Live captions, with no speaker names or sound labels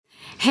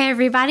Hey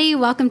everybody,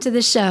 welcome to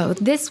the show.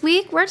 This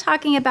week we're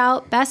talking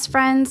about best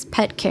friends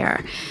pet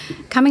care.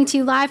 Coming to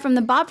you live from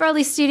the Bob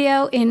Varley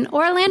studio in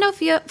Orlando,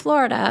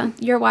 Florida,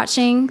 you're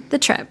watching The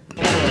Trip.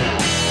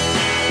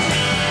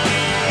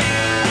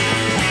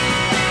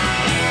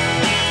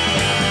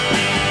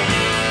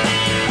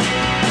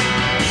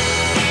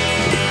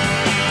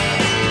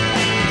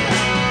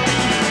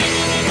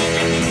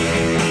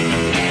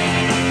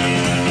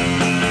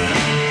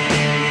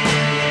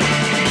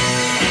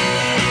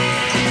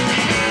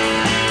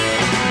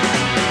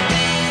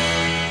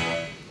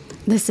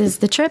 This is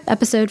The Trip,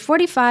 episode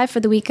 45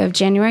 for the week of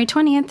January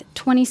 20th,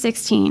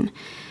 2016.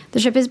 The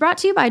Trip is brought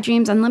to you by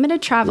Dreams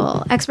Unlimited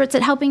Travel, experts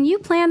at helping you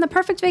plan the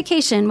perfect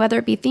vacation, whether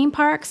it be theme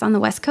parks on the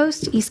West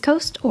Coast, East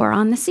Coast, or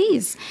on the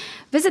seas.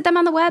 Visit them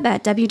on the web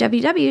at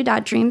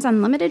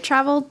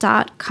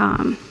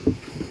www.dreamsunlimitedtravel.com.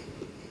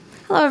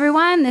 Hello,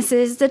 everyone. This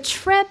is The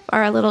Trip,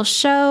 our little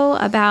show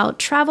about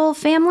travel,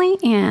 family,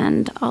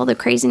 and all the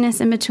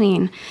craziness in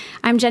between.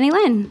 I'm Jenny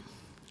Lynn.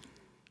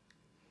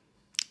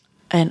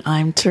 And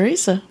I'm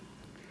Teresa.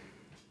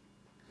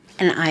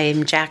 And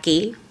I'm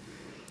Jackie.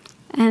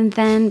 And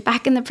then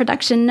back in the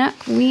production nook,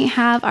 we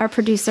have our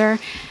producer,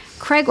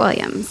 Craig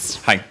Williams.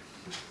 Hi.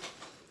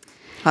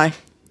 Hi.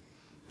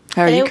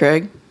 How are you,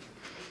 Craig?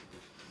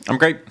 I'm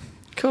great.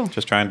 Cool.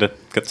 Just trying to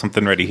get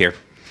something ready here.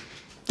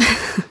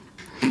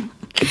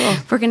 Cool.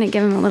 We're going to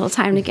give him a little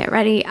time to get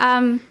ready.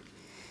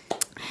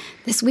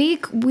 This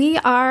week, we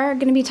are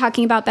going to be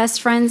talking about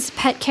Best Friends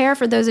Pet Care.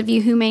 For those of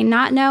you who may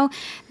not know,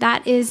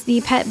 that is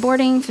the pet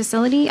boarding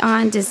facility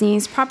on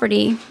Disney's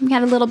property. We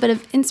had a little bit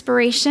of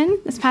inspiration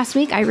this past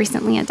week. I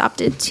recently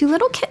adopted 2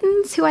 little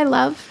kittens who I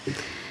love,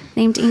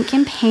 named Ink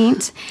and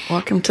Paint.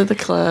 Welcome to the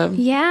club.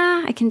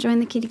 Yeah, I can join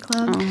the kitty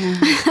club.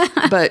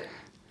 But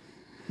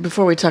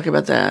before we talk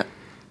about that,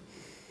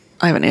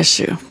 I have an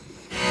issue.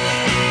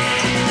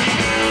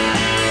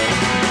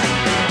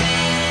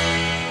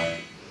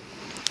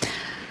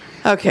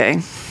 Okay,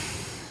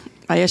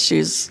 my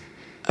issues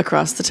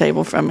across the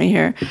table from me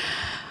here.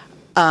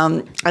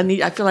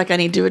 I feel like I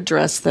need to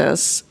address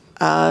this.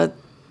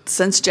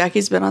 Since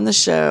Jackie's been on the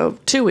show,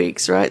 2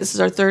 weeks, right? This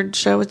is our 3rd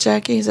show with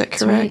Jackie. Is that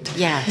correct? Right.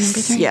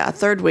 Yes. Yeah,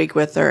 3rd week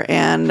with her,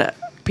 and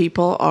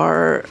people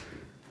are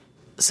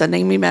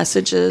sending me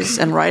messages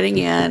and writing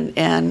in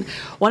and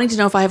wanting to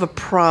know if I have a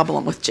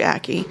problem with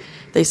Jackie.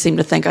 They seem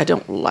to think I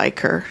don't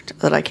like her,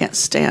 that I can't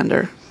stand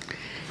her,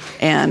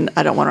 and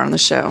I don't want her on the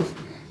show.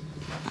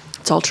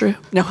 It's all true.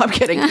 No, I'm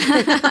kidding.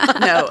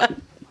 No,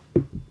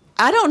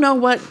 I don't know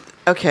what.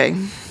 Okay.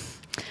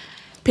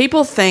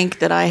 People think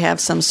that I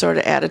have some sort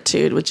of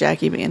attitude with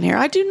Jackie being here.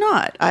 I do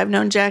not. I've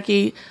known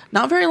Jackie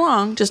not very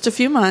long, just a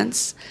few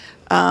months.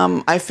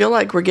 I feel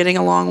like we're getting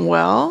along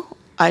well.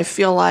 I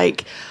feel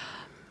like,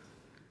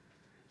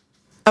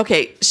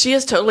 okay, she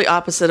is totally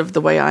opposite of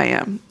the way I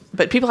am.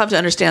 But people have to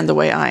understand the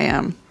way I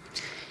am.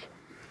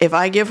 If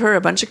I give her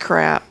a bunch of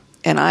crap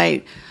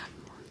and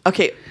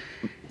okay,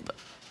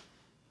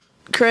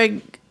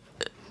 Craig,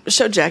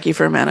 show Jackie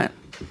for a minute.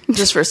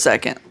 Just for a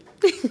second.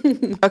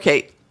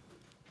 Okay.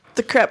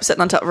 The crap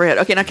sitting on top of her head.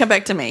 Okay, now come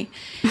back to me.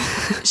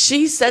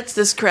 She sets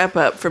this crap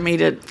up for me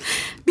to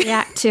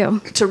react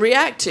to.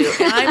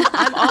 And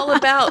I'm all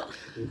about,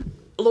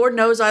 Lord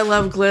knows I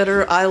love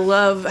glitter. I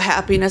love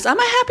happiness. I'm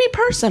a happy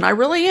person. I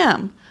really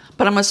am.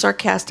 But I'm a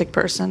sarcastic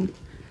person.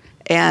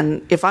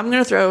 And if I'm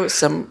going to throw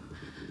some,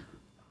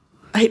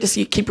 I hate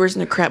to keep words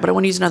in the crap, but I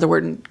want to use another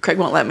word and Craig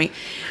won't let me.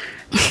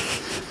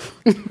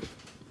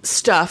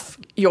 Stuff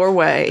your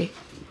way,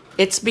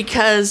 it's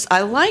because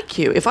I like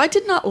you. If I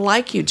did not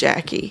like you,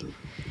 Jackie,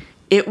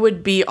 it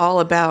would be all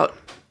about,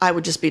 I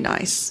would just be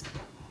nice.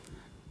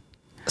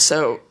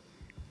 So,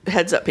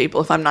 heads up, people,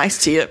 if I'm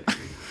nice to you,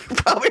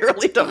 probably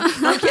really don't.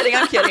 I'm kidding.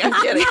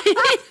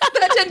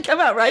 That didn't come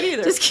out right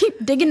either. Just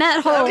keep digging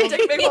that hole. Dig a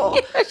big hole.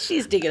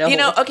 She's digging a hole. You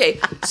know, okay,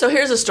 so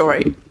here's a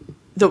story.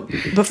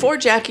 Before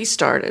Jackie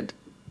started,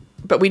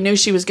 but we knew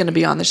she was going to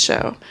be on the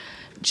show,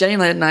 Jenny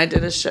Lynn and I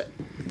did a show,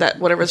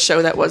 whatever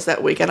show that was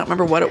that week. I don't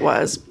remember what it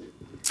was.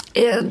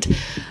 And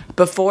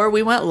before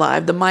we went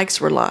live, the mics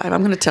were live.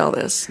 I'm going to tell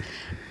this.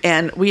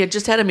 And we had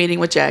just had a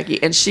meeting with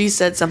Jackie, and she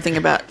said something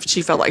about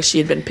she felt like she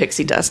had been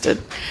pixie dusted.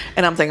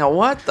 And I'm thinking,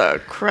 what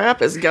the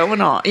crap is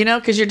going on? You know,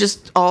 because you're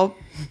just all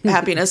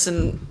happiness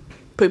and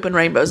poop and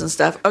rainbows and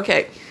stuff.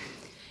 Okay.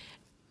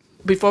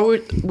 Before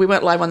we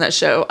went live on that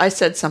show, I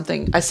said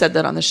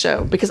that on the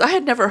show because I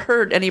had never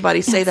heard anybody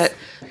say that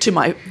to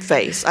my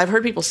face. I've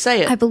heard people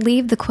say it. I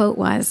believe the quote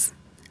was,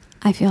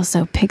 I feel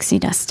so pixie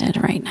dusted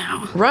right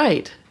now.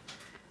 Right.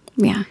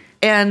 Yeah.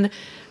 And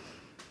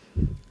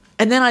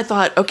then I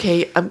thought,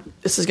 okay,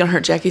 this is going to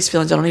hurt Jackie's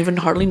feelings. I don't even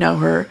hardly know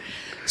her.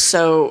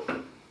 So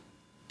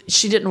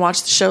she didn't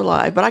watch the show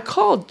live, but I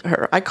called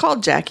her. I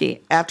called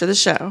Jackie after the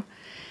show.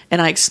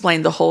 And I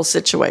explained the whole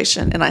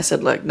situation. And I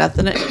said, look,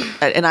 nothing.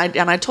 And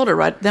I told her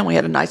right then we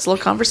had a nice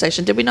little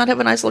conversation. Did we not have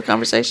a nice little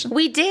conversation?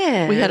 We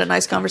did. We had a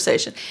nice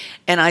conversation.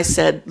 And I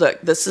said, look,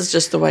 this is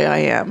just the way I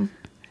am.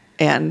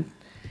 And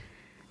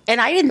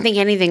And I didn't think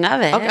anything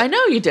of it. Okay, I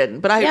know you didn't,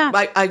 but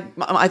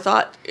I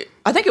thought,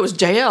 I think it was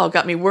JL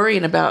got me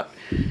worrying about,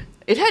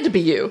 it had to be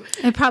you.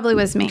 It probably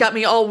was me. Got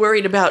me all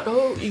worried about,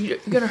 you're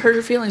going to hurt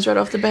her feelings right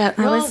off the bat.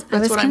 I was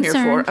what I'm here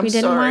for. I'm we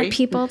didn't sorry. want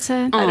people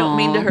to. I don't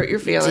mean to hurt your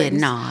feelings. Did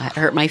not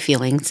hurt my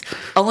feelings.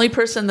 Only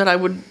person that I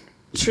would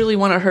truly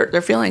want to hurt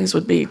their feelings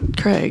would be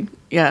Craig.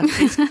 Yeah.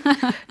 He's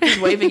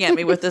waving at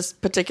me with this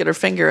particular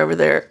finger over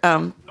there.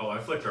 I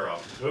flicked her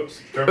off. Oops.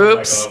 Turn the mic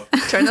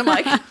off. Turn the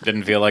mic.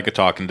 Didn't feel like a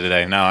talking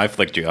today. No, I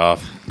flicked you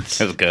off.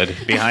 It was good.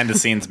 Behind the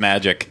scenes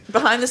magic.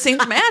 Behind the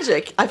scenes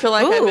magic. I feel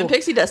like I've been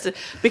pixie dusted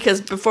because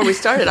before we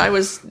started, I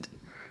was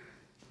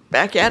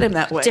back at him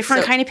that way.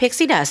 Different kind of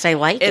pixie dust. I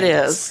like it. It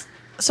is.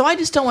 So I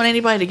just don't want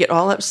anybody to get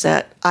all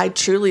upset. I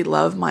truly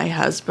love my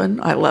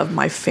husband. I love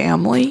my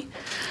family.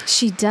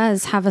 She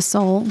does have a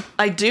soul.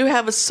 I do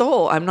have a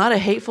soul. I'm not a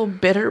hateful,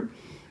 bitter,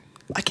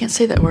 I can't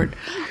say that word,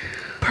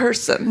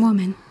 person.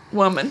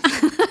 Woman.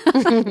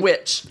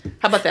 Witch.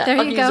 How about that? There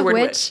I'll you use go, the word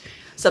witch.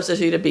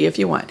 Substitute a B if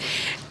you want.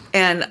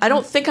 And I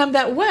don't think I'm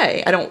that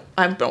way. I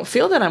don't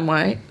feel that I'm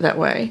that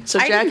way. So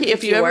I didn't Jackie,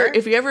 think you were.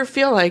 if you ever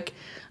feel like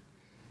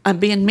I'm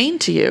being mean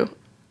to you,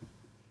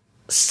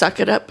 suck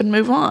it up and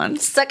move on.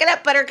 Suck it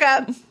up,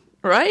 Buttercup.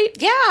 Right?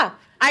 Yeah.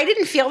 I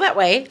didn't feel that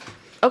way.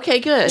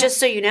 Okay, good. Just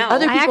so you know.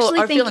 Other I people actually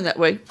are think- feeling that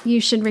way.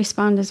 You should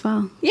respond as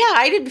well. Yeah,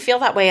 I didn't feel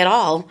that way at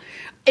all.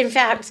 In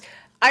fact,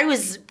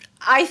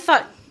 I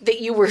thought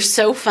that you were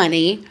so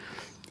funny,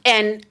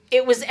 and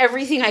it was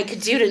everything I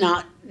could do to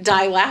not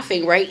die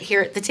laughing right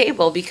here at the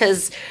table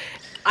because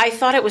I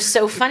thought it was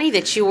so funny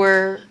that you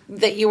were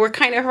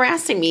kind of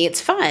harassing me.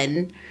 It's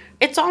fun.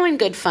 It's all in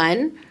good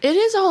fun. It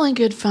is all in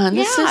good fun.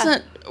 This Yeah.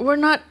 isn't, we're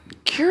not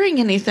curing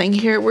anything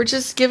here. We're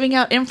just giving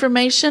out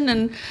information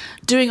and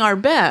doing our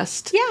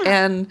best. Yeah.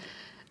 And,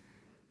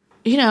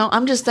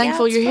 I'm just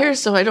thankful it's you're fun. here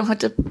so I don't have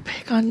to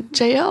pick on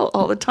JL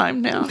all the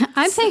time now.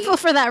 I'm thankful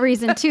for that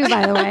reason too,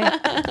 by the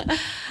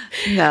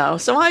way. No.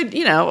 So I'm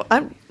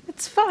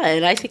It's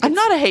fun. I think I'm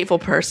not a hateful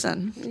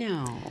person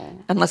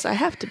No. unless I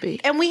have to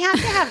be. And we have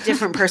to have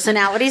different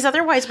personalities,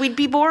 otherwise we'd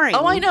be boring.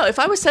 Oh, I know. If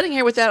I was sitting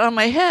here with that on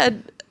my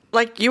head,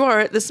 like you are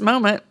at this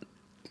moment.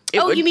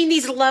 You mean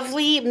these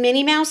lovely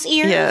Minnie Mouse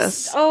ears?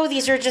 Yes. Oh,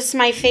 these are just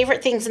my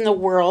favorite things in the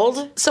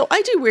world. So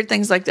I do weird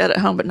things like that at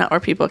home, but not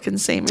where people can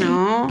see me.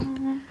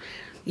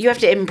 You have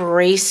to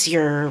embrace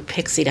your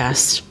pixie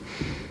dust.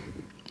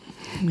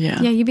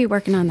 Yeah. Yeah, you'd be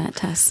working on that,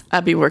 Tess.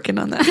 I'd be working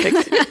on that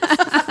pixie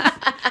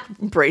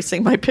dust.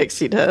 Embracing my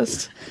pixie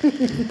dust.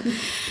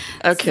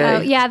 Okay.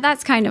 So yeah,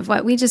 that's kind of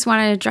what we just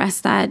want to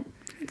address. That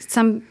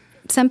some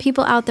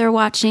people out there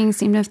watching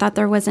seem to have thought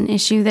there was an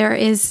issue. There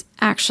is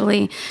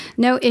actually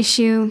no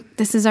issue.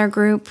 This is our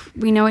group.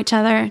 We know each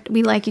other.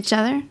 We like each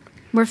other.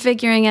 We're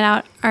figuring it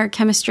out, our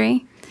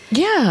chemistry.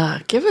 Yeah,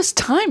 give us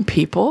time,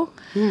 people.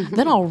 Mm-hmm.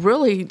 Then I'll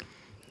really.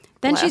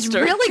 Then she's blast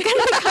her. really going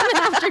to be coming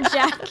after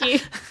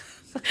Jackie.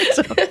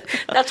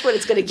 That's when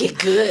it's going to get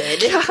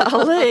good.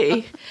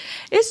 Golly.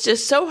 It's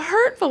just so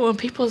hurtful when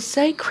people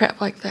say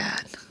crap like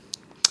that.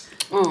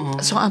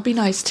 So I'll be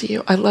nice to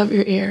you. I love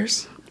your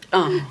ears.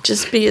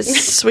 Just be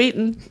as sweet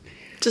and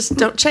just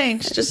don't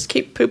change. Just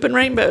keep pooping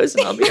rainbows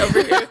and I'll be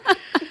over here.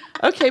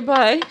 Okay,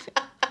 bye.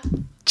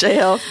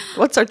 JL,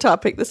 what's our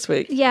topic this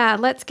week? Yeah,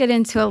 let's get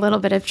into a little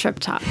bit of trip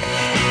talk.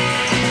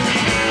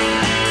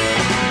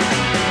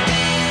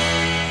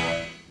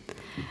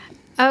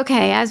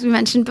 Okay, as we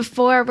mentioned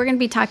before, we're going to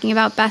be talking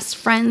about best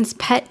friends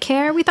pet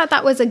care. We thought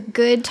that was a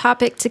good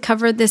topic to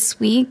cover this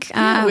week.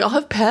 Yeah, we all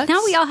have pets.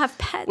 Now we all have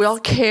pets. We all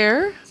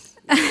care.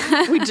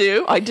 We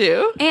do. I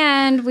do.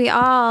 And we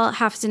all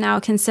have to now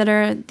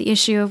consider the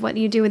issue of what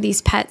you do with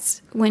these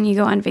pets when you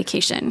go on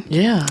vacation,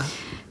 Yeah.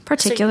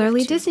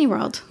 particularly Disney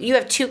World. You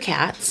have 2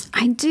 cats.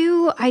 I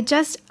do.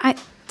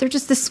 They're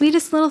just the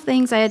sweetest little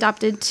things. I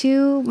adopted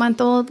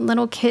 2-month-old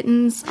little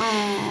kittens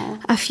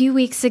a few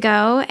weeks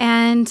ago,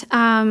 and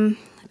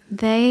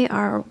they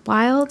are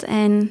wild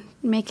and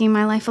making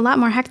my life a lot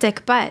more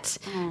hectic, but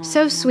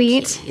so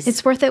sweet.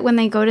 It's worth it when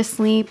they go to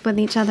sleep with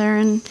each other,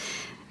 and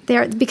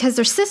because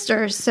they're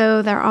sisters,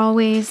 so they're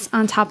always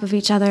on top of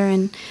each other.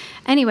 And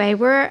anyway,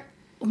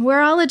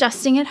 we're all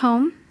adjusting at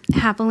home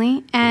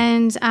happily,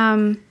 and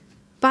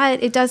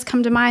but it does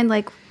come to mind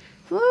like,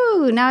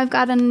 woo, now I've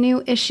got a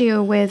new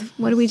issue with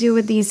what do we do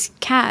with these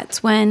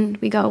cats when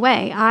we go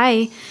away.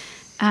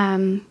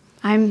 I'm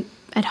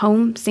at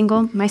home,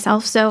 single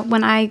myself, so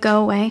when I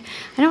go away,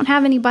 I don't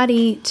have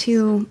anybody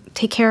to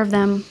take care of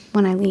them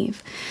when I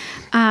leave.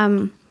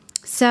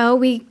 So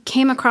we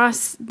came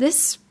across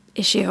this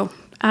issue.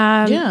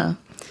 Yeah.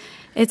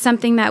 It's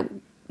something that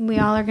we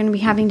all are going to be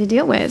having to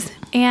deal with.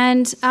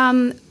 And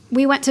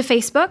we went to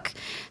Facebook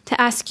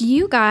to ask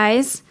you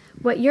guys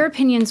what your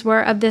opinions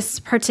were of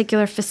this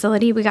particular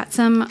facility. We got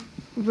some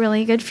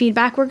really good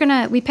feedback.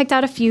 We picked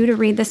out a few to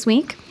read this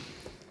week.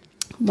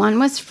 One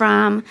was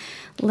from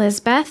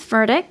Lisbeth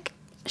Verdick.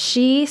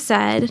 She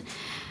said,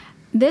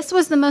 "This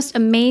was the most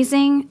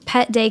amazing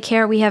pet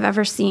daycare we have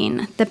ever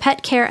seen. The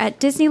pet care at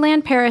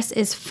Disneyland Paris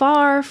is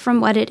far from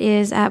what it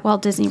is at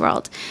Walt Disney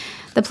World.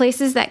 The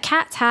places that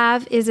cats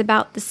have is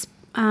about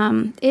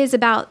is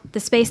about the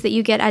space that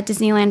you get at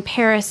Disneyland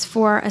Paris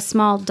for a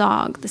small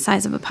dog the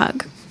size of a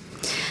pug.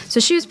 So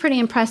she was pretty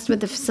impressed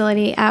with the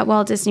facility at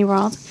Walt Disney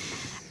World.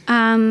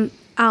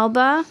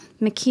 Alba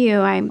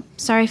McHugh, I'm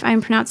sorry if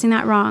I'm pronouncing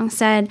that wrong,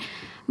 said,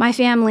 "My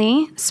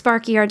family,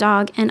 Sparky, our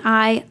dog, and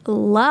I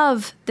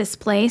love this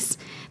place.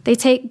 They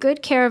take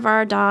good care of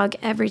our dog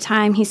every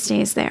time he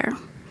stays there."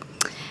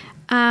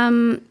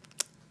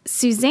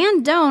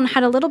 Suzanne Doan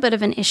had a little bit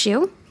of an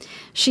issue.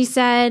 She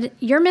said,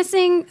 "You're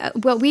missing,"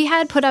 well, we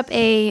had put up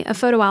a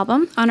photo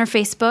album on our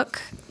Facebook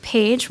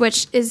page,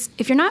 which is,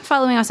 if you're not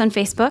following us on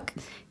Facebook,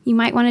 you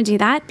might want to do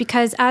that,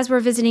 because as we're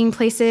visiting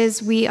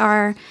places, we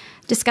are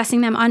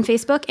discussing them on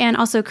Facebook and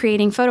also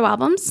creating photo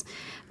albums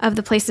of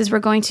the places we're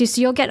going to.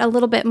 So you'll get a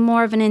little bit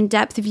more of an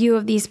in-depth view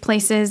of these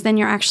places than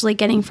you're actually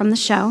getting from the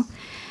show.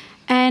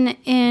 And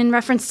in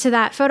reference to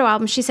that photo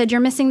album, she said,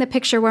 "You're missing the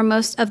picture where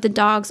most of the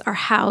dogs are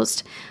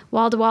housed.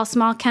 Wall-to-wall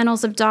small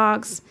kennels of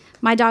dogs.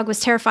 My dog was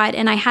terrified,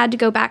 and I had to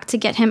go back to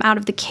get him out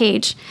of the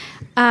cage."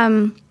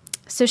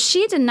 So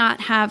she did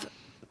not have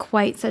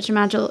quite such a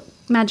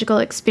magical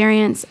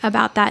experience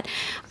about that.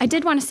 I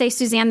did want to say,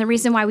 Suzanne, the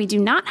reason why we do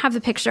not have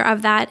the picture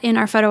of that in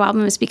our photo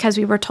album is because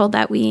we were told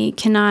that we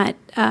could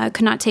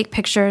not take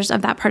pictures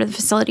of that part of the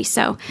facility.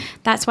 So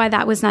that's why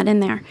that was not in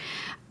there.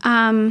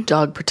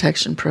 Dog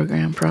protection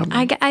program,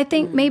 probably. I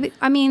think maybe,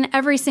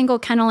 every single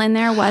kennel in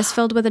there was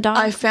filled with a dog.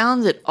 I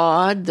found it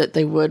odd that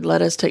they would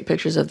let us take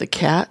pictures of the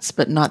cats,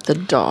 but not the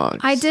dogs.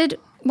 I did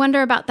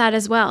wonder about that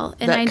as well.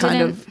 And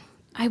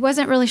I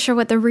wasn't really sure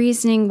what the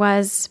reasoning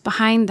was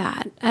behind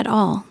that at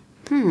all.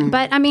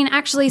 But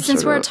actually,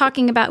 since we're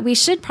talking about, we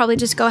should probably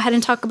just go ahead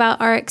and talk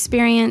about our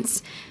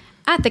experience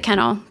at the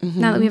kennel.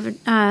 Now that we've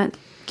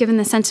given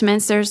the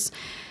sentiments,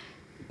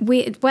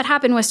 what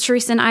happened was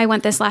Teresa and I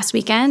went this last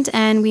weekend,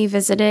 and we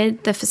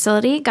visited the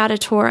facility, got a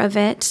tour of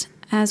it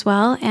as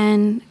well,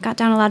 and got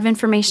down a lot of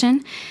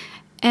information.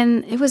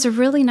 And it was a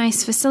really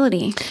nice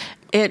facility.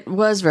 It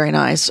was very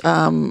nice.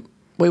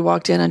 We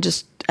walked in and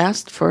just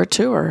asked for a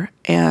tour,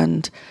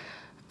 and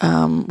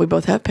we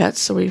both have pets,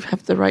 so we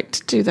have the right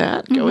to do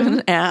that. Go in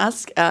and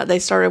ask. They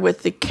started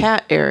with the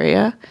cat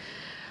area,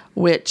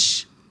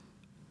 which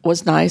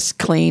was nice,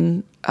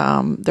 clean.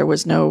 There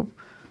was no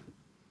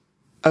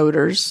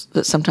odors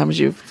that sometimes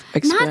you've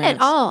experienced. Not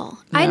at all.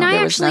 No, I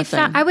actually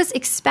found I was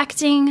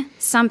expecting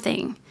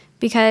something,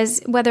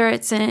 because whether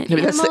it's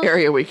maybe that's the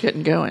area we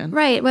couldn't go in.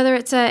 Right, whether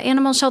it's an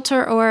animal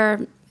shelter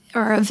or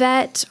a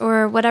vet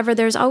or whatever,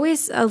 there's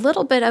always a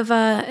little bit of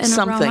an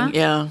something, aroma.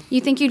 Yeah.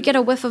 You think you'd get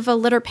a whiff of a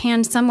litter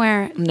pan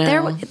somewhere.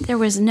 No. There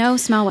was no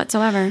smell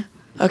whatsoever.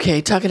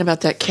 Okay, talking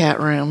about that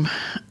cat room.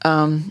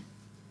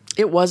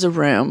 It was a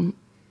room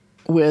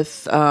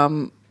with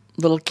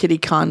little kitty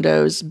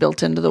condos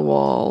built into the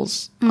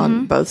walls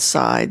on both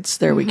sides.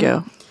 There we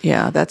go.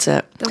 Yeah, that's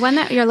it. The one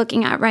that you're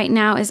looking at right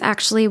now is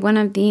actually one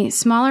of the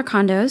smaller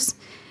condos,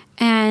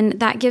 and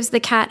that gives the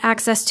cat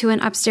access to an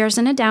upstairs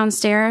and a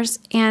downstairs,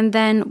 and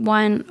then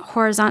one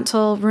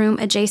horizontal room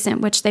adjacent,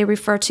 which they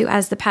refer to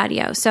as the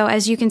patio. So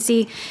as you can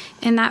see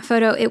in that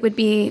photo, it would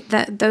be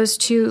those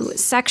two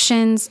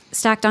sections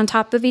stacked on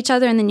top of each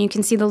other, and then you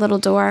can see the little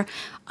door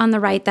on the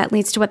right that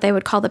leads to what they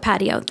would call the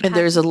patio. And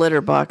there's a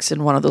litter box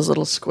in one of those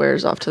little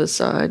squares off to the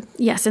side.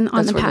 Yes, and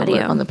on the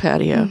patio. On the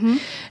patio.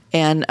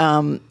 And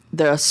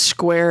the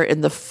square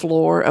in the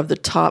floor of the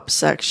top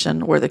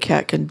section where the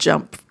cat can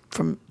jump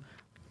from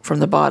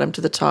the bottom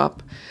to the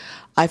top.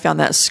 I found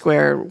that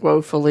square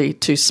woefully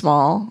too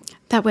small.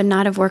 That would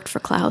not have worked for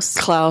Klaus.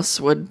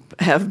 Klaus would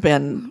have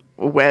been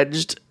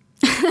wedged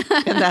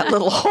in that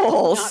little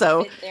hole.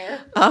 So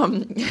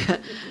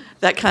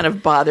that kind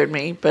of bothered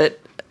me. But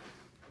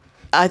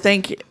I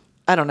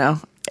don't know.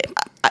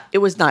 It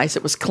was nice.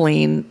 It was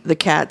clean. The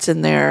cats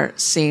in there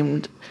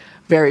seemed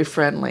very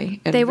friendly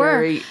and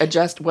very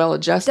well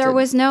adjusted. There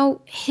was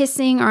no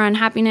hissing or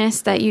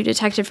unhappiness that you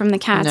detected from the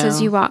cats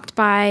as you walked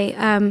by.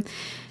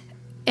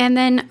 And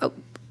then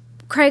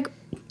Craig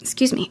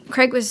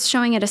was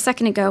showing it a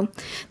second ago.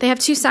 They have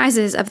two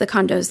sizes of the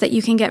condos that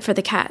you can get for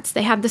the cats.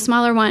 They have the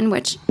smaller one,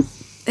 which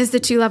is the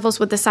 2 levels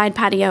with the side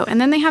patio. And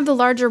then they have the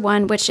larger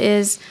one, which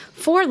is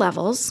 4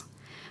 levels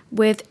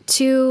with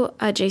 2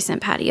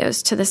 adjacent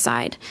patios to the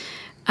side.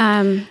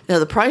 Now,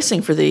 the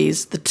pricing for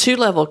these, the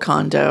 2-level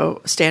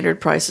condo, standard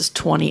price is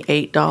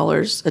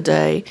 $28 a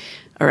day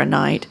or a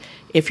night.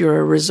 If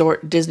you're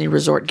a Disney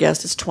resort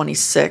guest, it's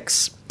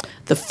 $26.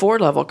 The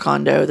 4-level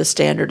condo, the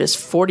standard is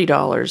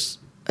 $40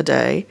 a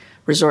day.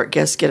 Resort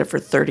guests get it for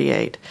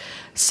 $38.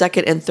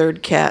 Second and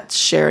third cats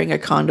sharing a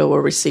condo will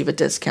receive a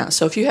discount.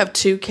 So if you have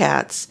 2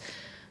 cats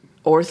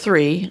or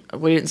 3,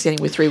 we didn't see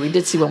any with 3. We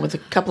did see one with a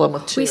couple of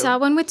them with 2. We saw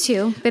one with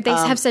 2, but they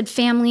have said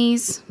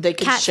families,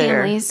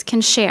 families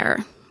can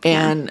share.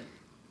 And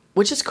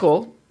which is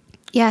cool.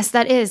 Yes,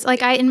 that is.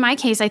 Like in my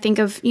case, I think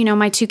of,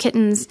 my 2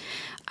 kittens.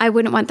 I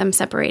wouldn't want them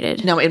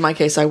separated. No, in my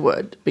case, I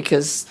would,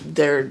 because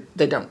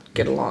they don't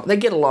get along. They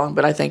get along,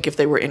 but I think if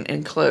they were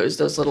enclosed,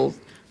 those little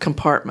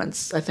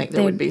compartments, I think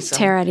there would be some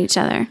tear at each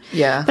other.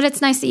 Yeah, but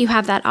it's nice that you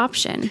have that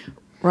option.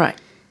 Right.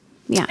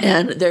 Yeah,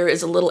 and there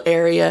is a little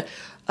area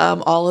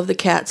All of the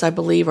cats, I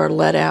believe, are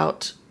let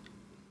out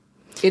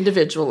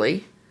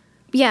individually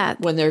Yeah.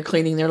 when they're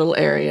cleaning their little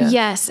area.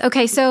 Yes.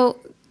 Okay. So,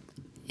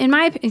 in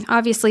my opinion,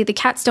 obviously, the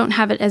cats don't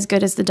have it as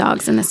good as the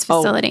dogs in this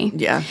facility.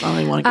 Yeah, I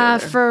only want to go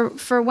there.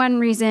 For one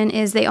reason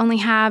is they only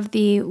have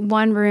the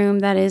one room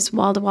that is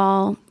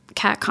wall-to-wall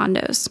cat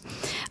condos.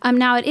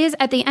 Now, it is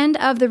at the end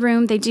of the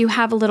room, they do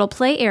have a little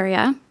play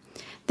area.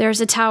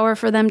 There's a tower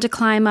for them to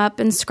climb up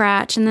and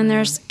scratch, and then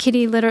there's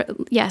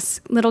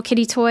little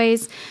kitty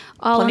toys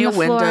all Plenty on the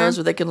of floor. windows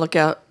where they can look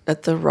out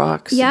at the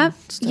rocks. Yep,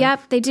 and stuff.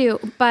 yep, they do.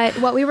 But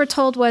what we were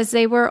told was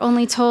they were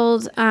only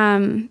told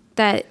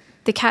that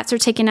the cats are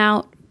taken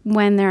out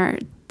when their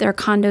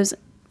condos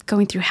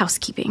going through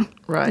housekeeping.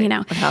 Right. You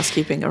know. When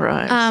housekeeping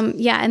arrives.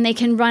 Yeah, and they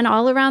can run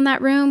all around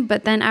that room,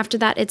 but then after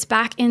that, it's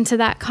back into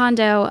that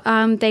condo.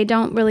 They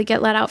don't really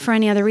get let out for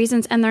any other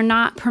reasons, and they're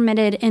not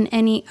permitted in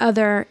any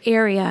other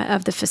area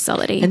of the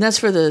facility. And that's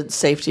for the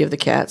safety of the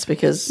cats,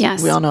 because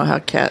Yes. we all know how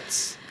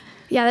cats...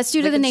 Yeah, that's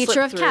due to the can nature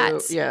slip of through.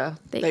 cats. Yeah,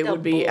 they they'll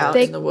would be board. out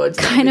They in the woods.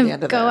 kind at the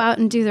of end go that. out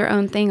and do their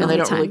own thing all And they the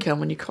don't time. really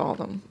come when you call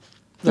them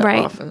that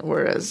Right. often.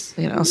 Whereas,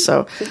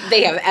 so...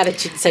 They have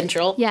Attitude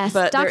Central. Yes,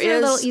 But dogs are a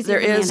little easier there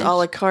to is manage. a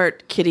la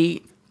carte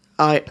kitty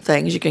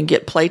things. You can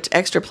get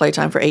extra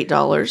playtime for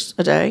 $8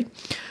 a day.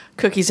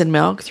 Cookies and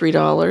milk,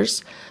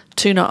 $3.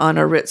 Tuna on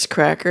a Ritz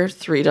cracker,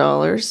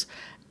 $3.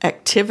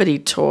 Activity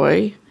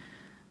toy,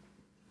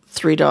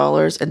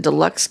 $3. And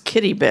deluxe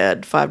kitty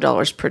bed,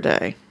 $5 per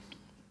day.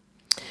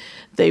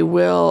 They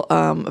will,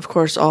 of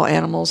course, all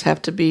animals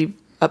have to be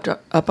up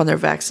on their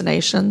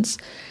vaccinations.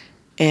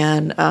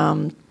 And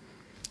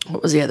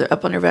what was the other?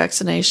 Up on their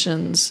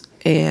vaccinations,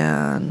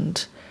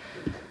 and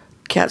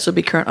cats will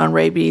be current on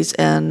rabies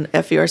and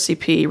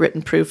FERCP,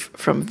 written proof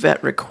from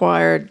vet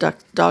required.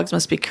 Dogs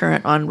must be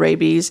current on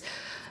rabies,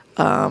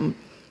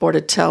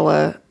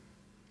 Bordetella,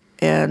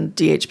 and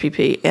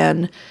DHPP.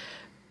 And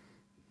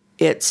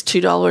it's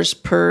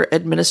 $2 per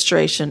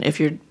administration if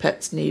your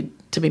pets need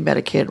to be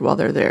medicated while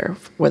they're there.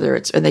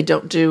 And they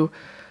do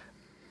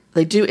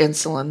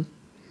insulin,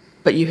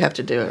 but you have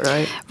to do it,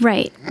 right?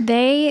 Right.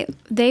 They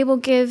will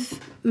give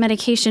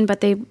medication,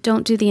 but they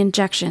don't do the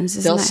injections.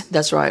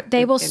 That's right.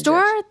 They will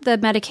store the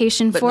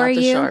medication but for not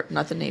the you, sharp,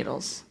 not the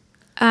needles.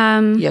 You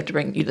have to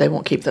bring. They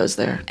won't keep those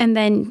there. and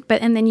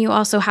then you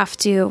also have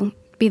to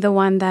be the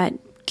one that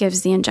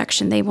gives the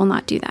injection. They will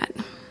not do that,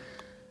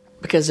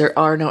 Because there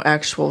are no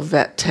actual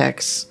vet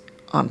techs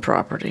on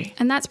property.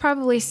 and that's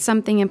probably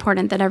something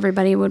important that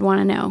everybody would want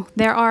to know.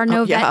 There are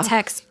no yeah. vet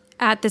techs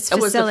at this That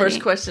facility. was the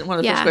first question. One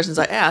of the Yeah. first questions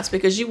I asked,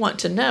 because you want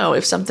to know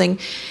if something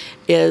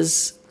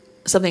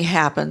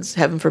happens,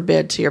 heaven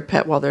forbid, to your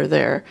pet while they're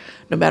there,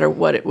 no matter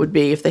what it would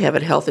be, if they have a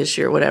health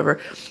issue or whatever.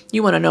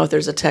 You want to know if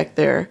there's a tech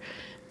there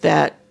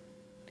that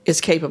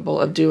is capable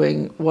of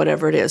doing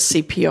whatever it is,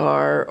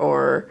 CPR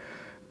or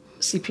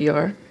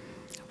CPR.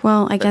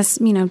 Well, I guess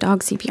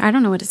dog CPR. I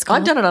don't know what it's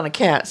called. I've done it on a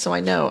cat, so I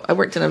know. I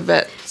worked in a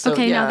vet. So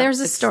Okay, yeah, now there's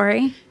a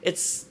story.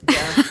 It's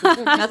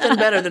nothing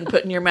better than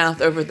putting your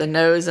mouth over the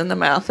nose and the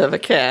mouth of a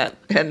cat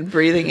and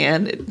breathing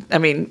in.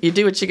 You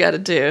do what you got to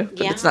do, but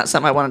Yeah. it's not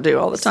something I want to do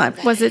all the time.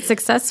 Was it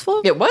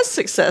successful? It was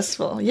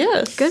successful,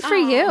 yes. Good for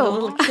The you.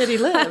 little kitty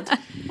lived.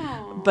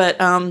 But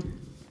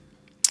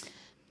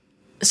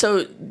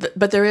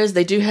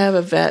they do have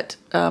a vet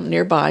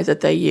nearby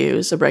that they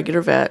use, a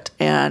regular vet,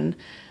 and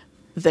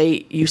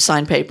you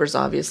sign papers,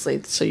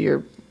 obviously, so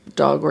your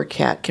dog or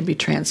cat can be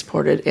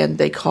transported, and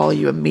they call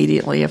you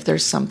immediately if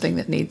there's something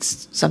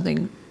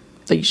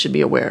that you should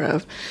be aware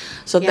of.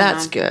 So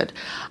that's good.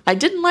 I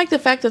didn't like the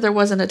fact that there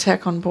wasn't a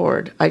tech on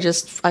board. I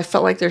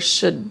felt like there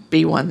should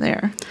be one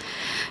there.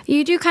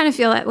 You do kind of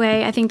feel that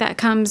way. I think that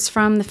comes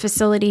from the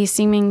facility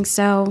seeming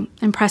so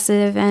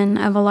impressive and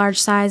of a large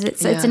size.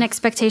 It's an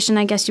expectation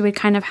I guess you would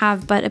kind of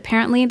have, but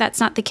apparently that's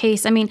not the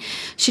case. I mean,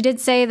 she did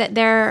say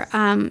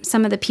that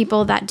some of the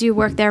people that do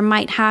work there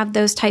might have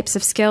those types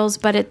of skills,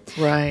 but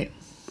Right.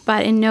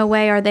 but in no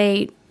way are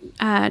they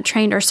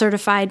trained or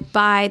certified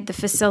by the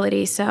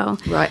facility. So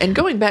Right. And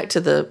going back to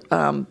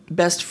the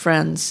Best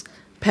Friends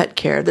Pet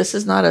Care, this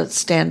is not a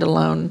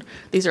standalone.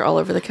 These are all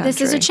over the country. This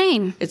is a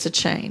chain. It's a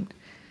chain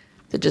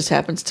that just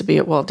happens to be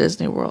at Walt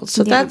Disney World.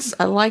 So Yeah.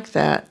 I like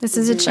that. This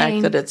is a The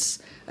chain. fact that it's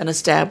an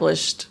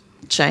established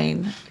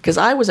chain. Because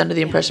I was under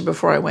the impression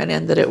before I went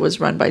in that it was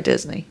run by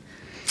Disney.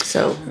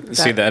 So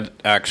See, that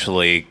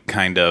actually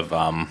kind of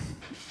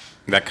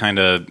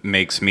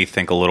makes me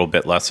think a little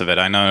bit less of it.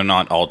 I know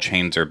not all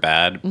chains are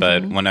bad,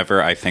 but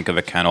whenever I think of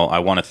a kennel, I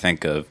want to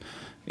think of,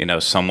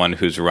 someone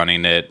who's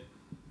running it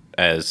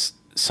as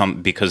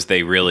because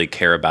they really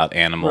care about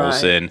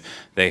animals, Right. and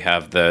they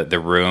have the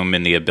room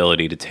and the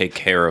ability to take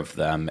care of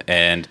them.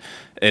 And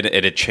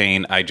at a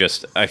chain, I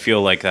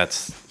feel like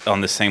that's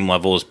on the same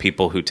level as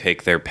people who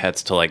take their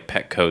pets to like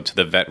Petco, to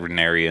the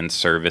veterinarian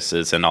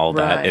services and all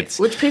that. Right.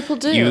 Which people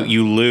do.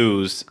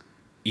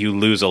 You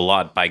lose a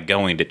lot by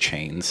going to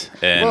chains.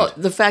 And well,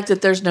 the fact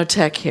that there's no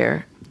tech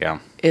here yeah.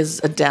 is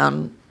a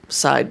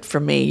downside for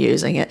me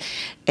using it.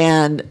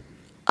 And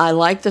I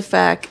like the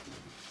fact,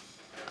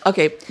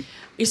 okay,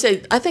 you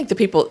say, I think the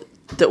people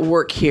that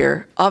work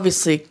here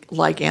obviously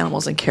like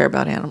animals and care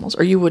about animals,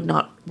 or you would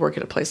not work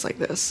at a place like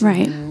this.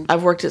 Right.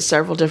 I've worked at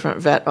several different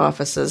vet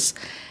offices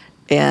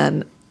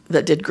and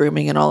that did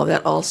grooming and all of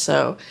that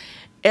also.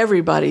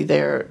 Everybody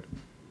there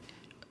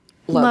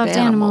loved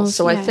animals.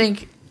 So I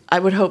think I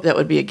would hope that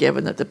would be a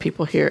given, that the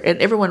people here and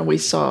everyone we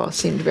saw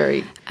seemed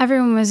very...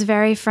 Everyone was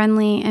very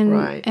friendly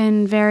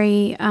and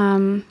very...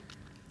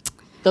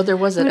 Though there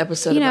was that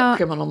episode about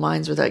Criminal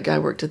Minds where that guy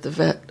worked at the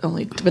vet,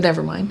 but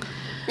never mind.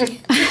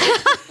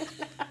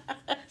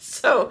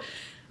 So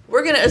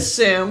we're going to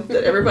assume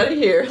that everybody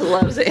here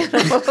loves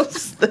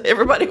animals. That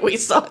everybody we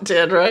saw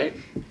did, right?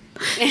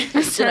 Did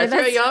I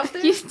throw you off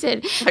there? You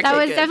did. Okay, that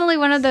was definitely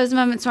one of those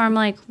moments where I'm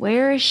like,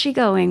 where is she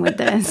going with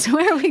this?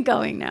 Where are we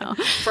going now?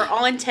 For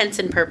all intents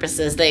and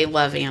purposes, they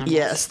love animals.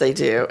 Yes, they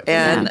do.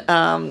 And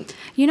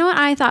you know what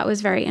I thought was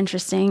very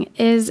interesting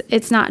is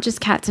it's not just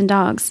cats and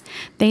dogs.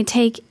 They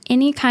take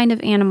any kind of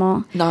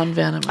animal.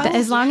 Non-venomous.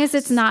 As long as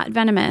it's not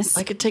venomous.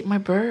 I could take my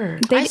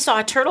bird. I saw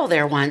a turtle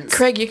there once.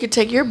 Craig, you could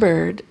take your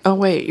bird. Oh,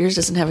 wait, yours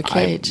doesn't have a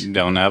cage. I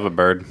don't have a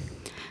bird.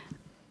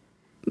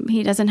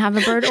 He doesn't have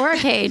a bird or a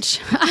cage.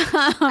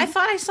 I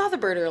thought I saw the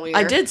bird earlier.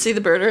 I did see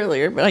the bird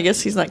earlier, but I guess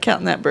he's not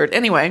counting that bird.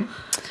 Anyway.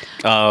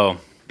 Oh.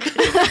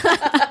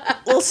 A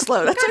little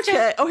slow. That's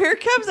okay. Oh, here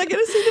it comes. I get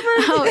to see the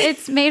bird. Oh,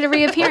 it's made a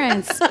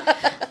reappearance. Such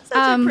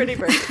a pretty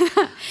bird.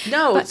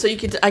 No, so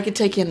I could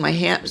take in my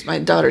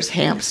daughter's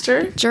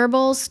hamster.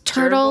 Gerbils,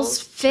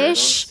 turtles,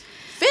 fish.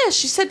 Fish.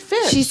 She said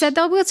fish. She said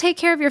they will take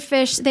care of your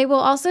fish. They will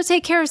also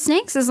take care of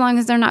snakes as long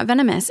as they're not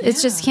venomous. It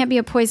just can't be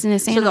a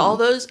poisonous animal.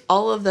 So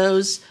all of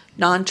those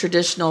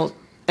non-traditional,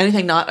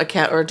 anything not a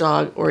cat or a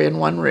dog or in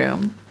one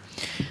room.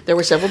 There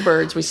were several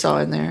birds we saw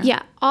in there.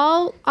 Yeah.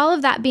 All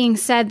of that being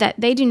said, that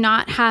they do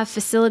not have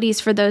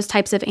facilities for those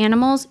types of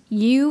animals.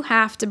 You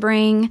have to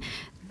bring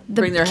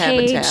their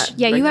cage. Habitat.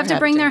 Yeah, you have to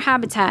bring their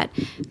habitat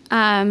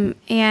and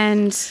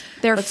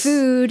their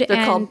food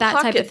and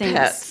that type of thing.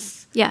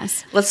 Pets.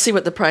 Yes. Let's see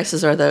what the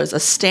prices are. Those a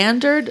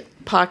standard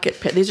pocket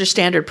pet. These are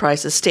standard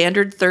prices.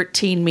 Standard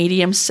 13,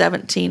 medium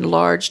 17,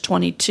 large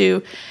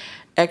 22.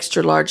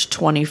 Extra large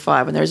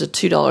 25, and there's a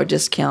 $2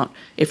 discount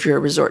if you're a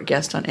resort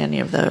guest on any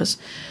of those.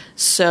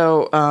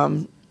 So,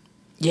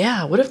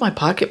 what if my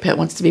pocket pet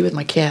wants to be with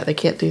my cat? They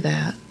can't do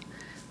that.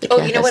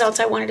 You know what else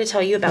I wanted to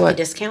tell you about the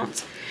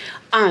discounts?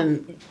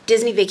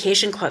 Disney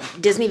Vacation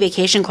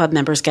Club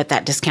members get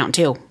that discount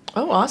too.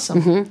 Oh,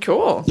 awesome. Mm-hmm.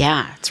 Cool.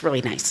 Yeah, it's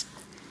really nice.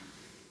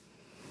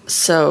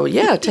 So,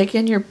 take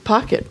in your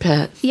pocket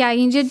pet. Yeah,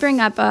 you did bring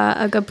up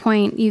a good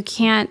point. You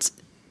can't...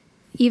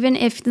 Even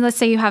if, let's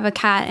say you have a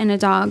cat and a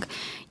dog,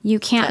 you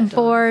can't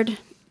board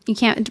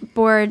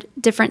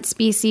different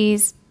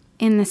species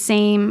in the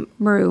same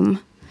room.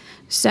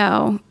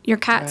 So your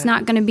cat's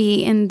not going to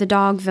be in the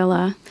dog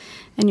villa,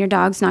 and your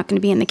dog's not going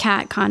to be in the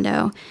cat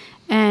condo,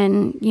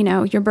 and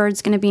your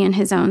bird's going to be in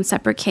his own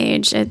separate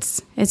cage.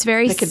 It's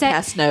very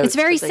it's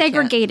very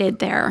segregated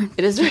there.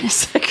 It is very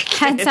segregated.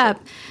 Heads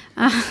up.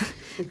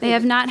 They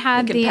have not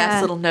had they can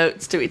pass little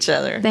notes to each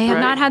other. They have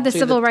not had the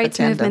civil rights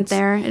movement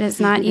there. It is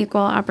not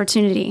equal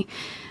opportunity.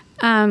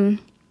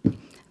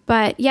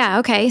 But yeah,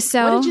 okay.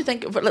 So what did you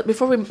think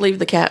before we leave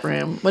the cat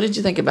room? What did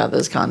you think about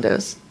those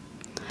condos?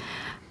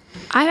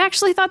 I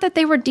actually thought that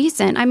they were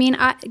decent. I mean,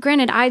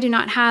 granted, I do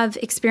not have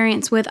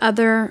experience with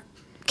other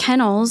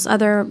kennels,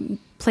 other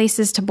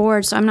places to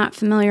board, so I'm not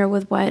familiar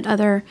with what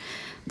other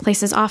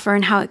places offer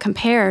and how it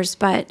compares.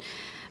 But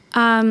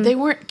they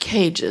weren't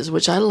cages,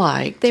 which I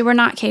liked. They were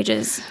not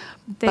cages.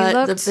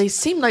 They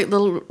seemed like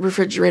little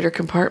refrigerator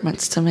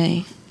compartments to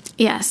me.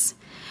 Yes.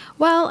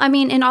 Well, I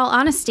mean, in all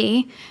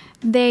honesty,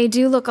 they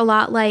do look a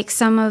lot like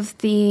some of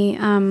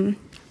the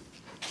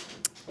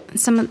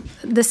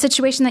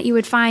situation that you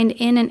would find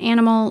in an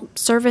animal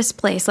service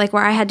place, like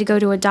where I had to go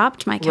to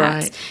adopt my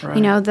cats. Right.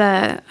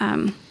 The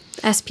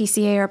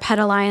SPCA or Pet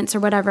Alliance or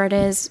whatever it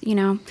is.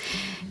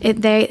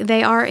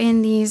 They are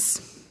in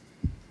these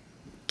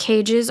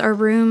cages or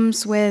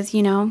rooms with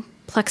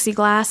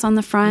plexiglass on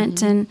the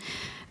front and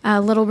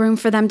a little room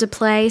for them to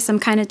play, some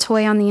kind of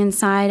toy on the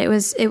inside. It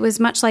was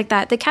much like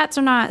that. The cats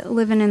are not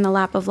living in the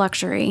lap of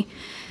luxury,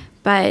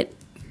 but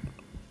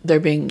they're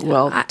being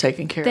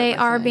taken care of. They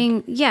are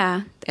being,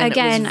 And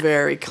again, it was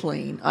very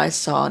clean. I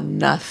saw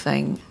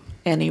nothing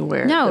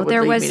anywhere. No,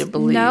 there was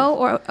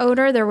no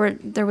odor.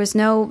 There was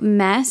no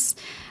mess.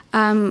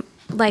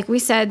 Like we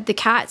said, the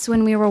cats,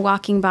 when we were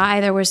walking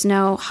by, there was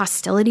no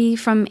hostility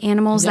from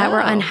animals that were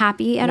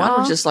unhappy at all. One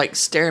was just like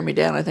staring me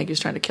down. I think he was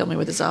trying to kill me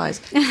with his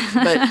eyes.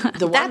 But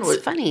the one was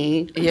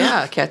funny.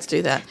 Yeah, cats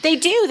do that. They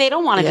do. They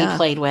don't want to be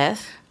played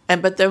with.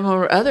 But there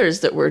were others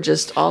that were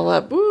just all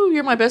up. Ooh,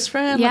 you're my best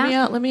friend.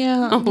 Yeah. Let me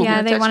out.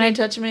 Yeah, they wanted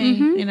touch me.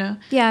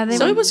 Mm-hmm. Yeah.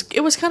 So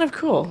it was kind of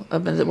cool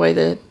the way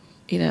that.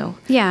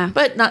 Yeah.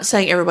 But not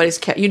saying everybody's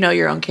cat.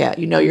 Your own cat.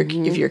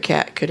 If your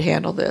cat could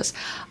handle this.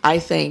 I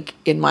think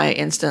in my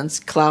instance,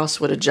 Klaus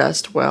would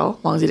adjust well,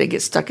 as long as he didn't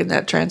get stuck in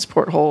that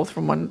transport hole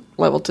from one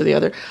level to the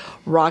other.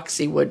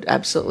 Roxy would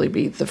absolutely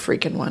be the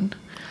freaking one.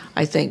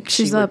 I think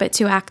she's a little bit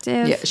too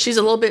active. Yeah, she's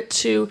a little bit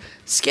too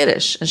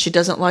skittish, and she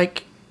doesn't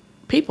like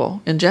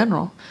people in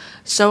general.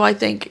 So I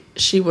think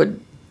she would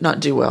not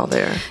do well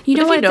there. You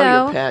But know if what, you know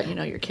though? your pet, you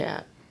know your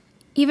cat.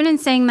 Even in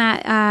saying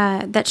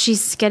that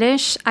she's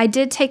skittish, I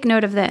did take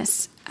note of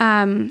this.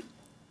 The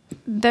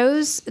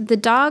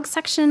dog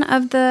section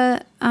of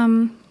the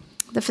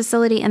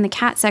facility and the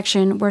cat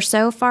section were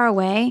so far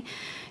away.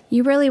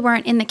 You really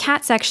weren't in the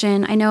cat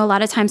section. I know a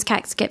lot of times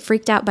cats get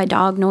freaked out by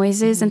dog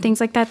noises and things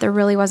like that. There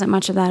really wasn't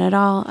much of that at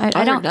all. I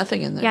heard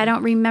nothing in there. Yeah, I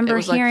don't remember it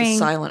was hearing. like the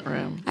silent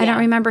room. I don't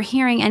remember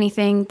hearing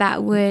anything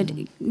that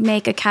would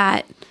make a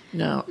cat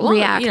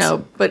react.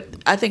 But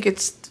I think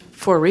it's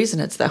for a reason.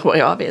 It's that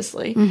way.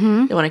 Obviously,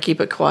 they want to keep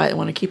it quiet. They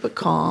want to keep it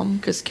calm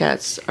because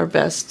cats are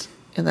best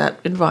in that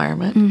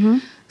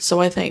environment.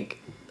 So I think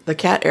the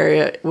cat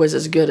area was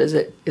as good as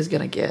it is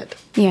going to get.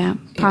 Yeah,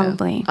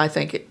 probably. I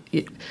think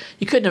you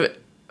couldn't have.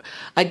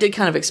 I did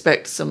kind of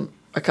expect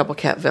a couple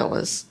cat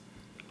villas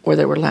where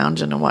they were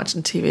lounging and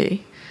watching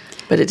TV,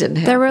 but it didn't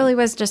happen. There really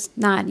was just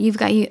not.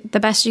 The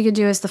best you could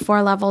do is the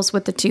 4 levels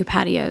with the 2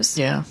 patios.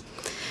 Yeah.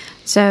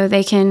 So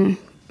they can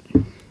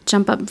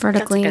jump up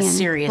vertically That's like a and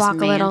serious walk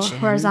a little mansion.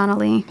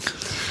 horizontally.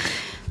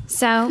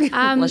 So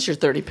Unless you're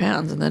 30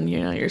 pounds and then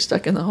you're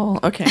stuck in the hole.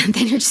 Okay.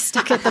 then you're just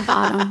stuck at the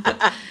bottom.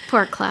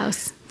 Poor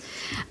Klaus.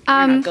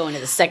 You're not going to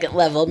the 2nd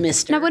level,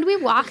 mister. Now, when we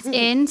walked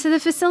into the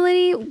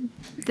facility,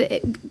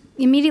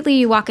 immediately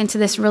you walk into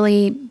this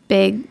really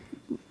big,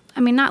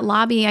 not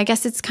lobby. I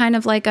guess it's kind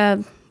of like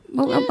a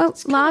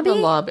It's kind lobby? of a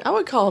lobby. I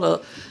would call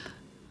it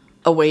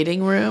a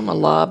waiting room, a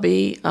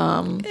lobby.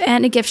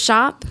 And a gift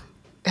shop.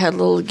 Had a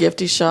little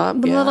gifty shop. A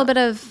little bit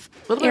of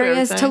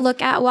areas to everything.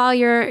 look at while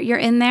you're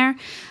in there.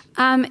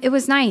 It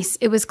was nice.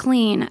 It was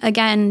clean.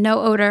 Again,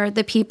 no odor.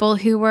 The people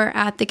who were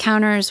at the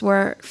counters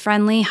were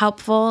friendly,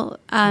 helpful.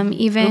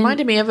 Even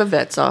Reminded me of a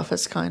vet's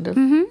office, kind of.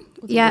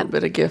 With a Yeah. little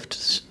bit of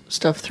gift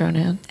stuff thrown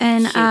in.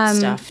 and Cute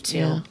stuff, too.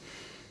 Yeah.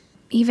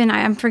 even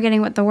I'm forgetting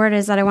what the word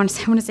is that I want to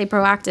say. I want to say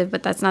proactive,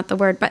 but that's not the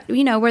word. But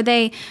where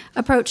they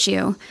approach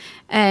you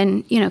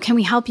and can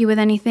we help you with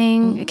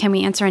anything? Can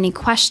we answer any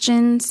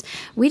questions?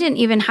 We didn't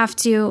even have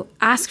to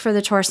ask for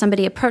the tour.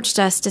 Somebody approached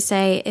us to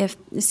see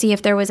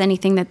if there was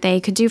anything that they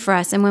could do for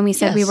us. And when we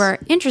said we Yes. were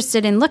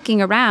interested in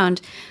looking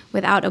around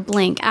without a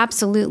blink,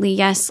 absolutely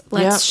yes,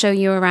 let's show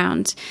you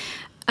around.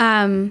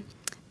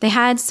 They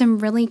had some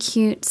really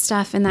cute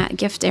stuff in that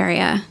gift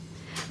area.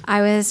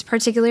 I was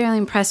particularly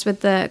impressed with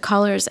the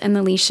collars and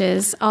the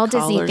leashes, all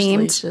Disney Collars, themed.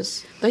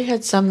 leashes. They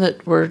had some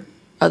that were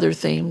other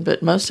themed,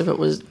 but most of it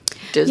was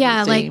Disney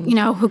Yeah, like,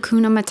 themed.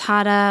 Hakuna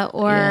Matata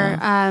or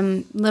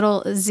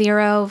Little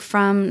Zero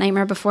from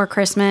Nightmare Before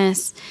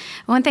Christmas.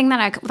 One thing that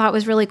I thought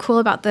was really cool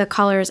about the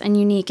collars and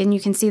unique, and you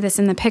can see this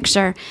in the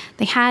picture,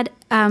 they had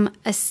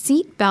a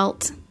seat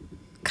belt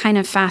kind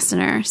of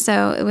fastener.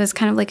 So it was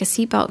kind of like a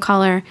seatbelt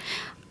collar.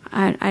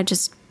 I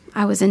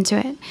was into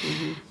it.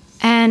 Mm-hmm.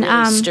 And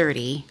Really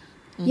sturdy.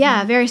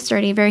 yeah, very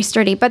sturdy,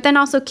 but then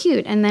also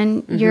cute. And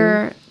then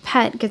your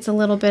pet gets a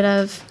little bit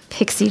of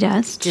pixie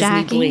dust. Disney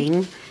Jackie.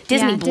 bling.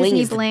 Disney Yeah, bling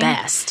Disney is bling. the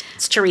best.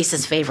 It's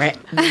Teresa's favorite.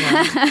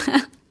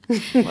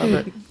 Love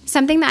it.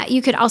 Something that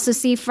you could also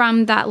see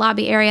from that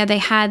lobby area, they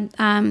had,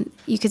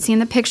 you could see in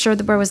the picture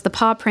where was the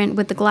paw print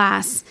with the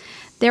glass.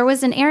 There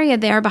was an area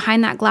there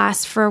behind that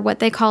glass for what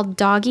they called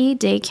doggy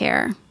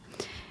daycare.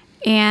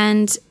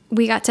 And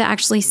we got to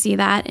actually see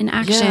that in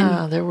action.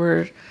 Yeah, there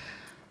were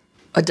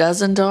a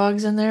dozen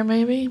dogs in there,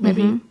 maybe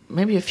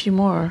a few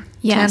more.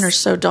 Yes. 10 or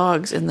so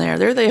dogs in there.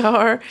 There they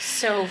are,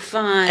 So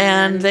fun.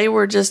 and they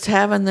were just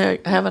having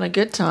a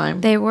good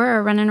time, They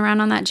were running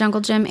around on that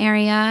jungle gym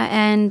area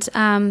and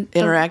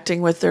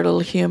interacting with their little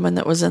human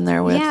that was in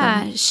there with them.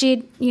 yeah,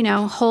 she'd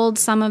hold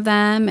some of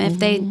them if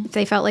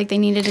they felt like they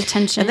needed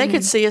attention. And they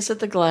could see us at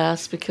the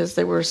glass because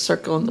they were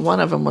circling. One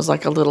of them was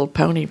like a little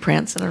pony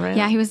prancing around.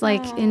 Yeah, he was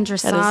like in Had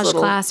his dressage little-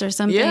 class or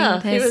something.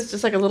 Yeah, he His- was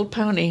just like a little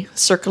pony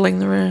circling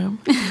the room.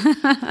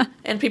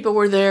 And people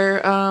were there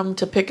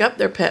to pick up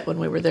their pet when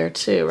we were there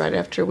too. Right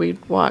after we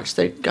watched,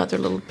 they got their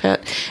little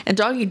pet. And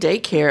doggy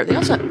daycare.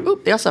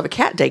 They also have a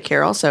cat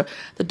daycare. Also,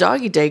 the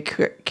doggy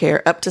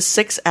daycare up to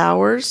 6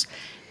 hours,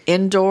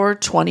 indoor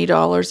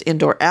 $20,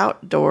 indoor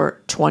outdoor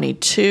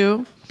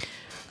 $22.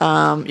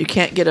 You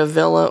can't get a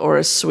villa or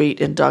a suite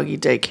in doggy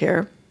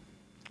daycare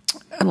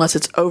unless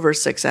it's over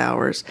 6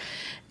 hours.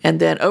 And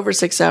then over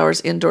 6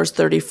 hours, indoors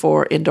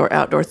 $34, indoor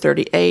outdoor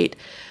 $38.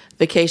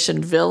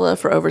 Vacation villa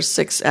for over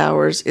 6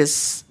 hours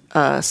is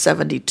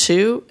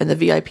 $72, and the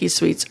VIP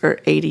suites are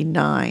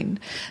 $89.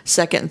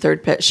 Second and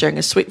third pet sharing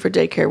a suite for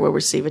daycare will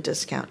receive a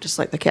discount, just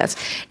like the cats.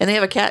 And they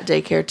have a cat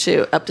daycare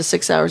too. Up to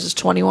 6 hours is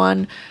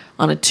 $21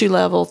 on a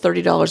 2-level,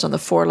 $30 on the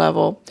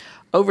 4-level.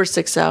 Over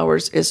 6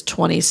 hours is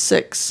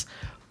 $26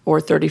 or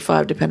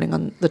 $35, depending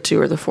on the 2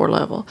 or the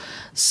 4-level.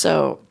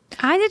 So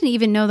I didn't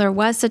even know there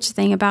was such a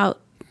thing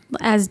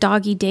as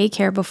doggy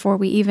daycare before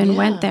we even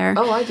went there.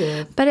 Oh, I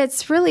did. But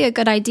it's really a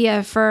good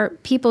idea for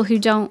people who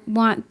don't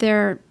want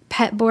their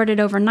pet boarded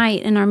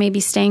overnight and are maybe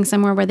staying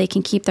somewhere where they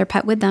can keep their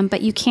pet with them,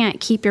 but you can't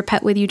keep your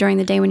pet with you during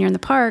the day when you're in the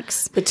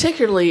parks.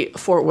 Particularly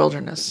Fort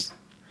Wilderness.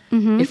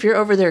 If you're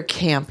over there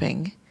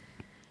camping,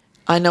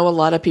 I know a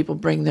lot of people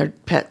bring their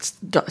pets,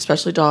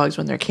 especially dogs,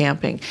 when they're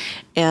camping.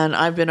 And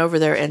I've been over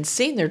there and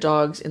seen their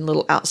dogs in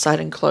little outside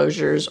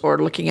enclosures or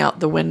looking out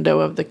the window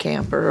of the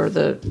camper or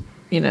the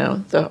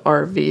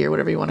RV or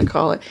whatever you want to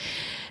call it.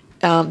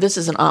 This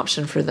is an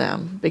option for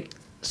them.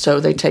 So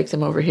they take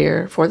them over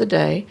here for the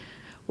day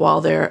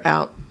while they're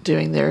out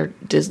doing their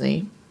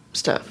Disney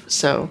stuff.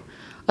 So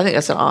I think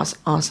that's an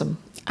awesome.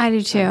 I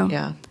do too.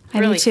 Yeah. I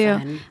Really do too.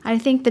 fun. I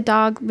think the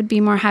dog would be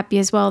more happy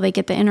as well. They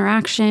get the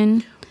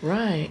interaction.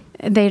 Right.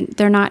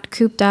 They're not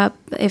cooped up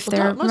if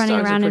they're Most running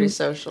dogs around are pretty and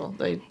social.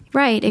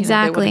 right,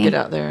 exactly. They want to get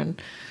out there and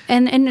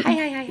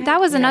And that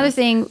was another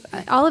thing.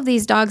 All of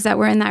these dogs that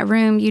were in that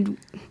room,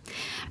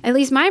 at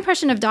least my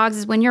impression of dogs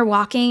is when you're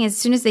walking, as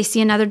soon as they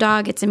see another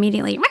dog, it's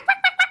immediately,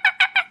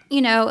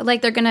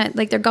 like they're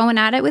going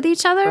at it with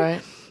each other.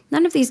 right.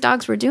 None of these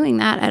dogs were doing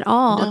that at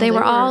all. No, they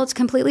were all were-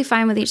 completely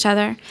fine with each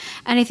other.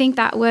 And I think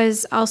that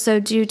was also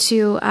due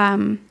to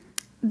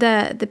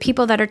the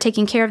people that are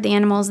taking care of the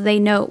animals. They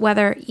know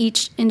whether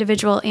each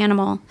individual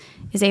animal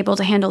is able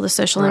to handle the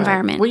social Right.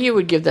 environment. Well, you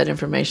would give that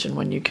information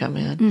when you come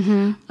in.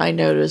 Mm-hmm. I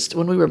noticed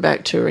when we were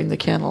back touring the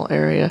kennel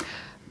area,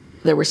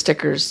 there were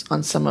stickers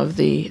on some of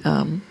the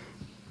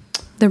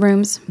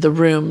rooms.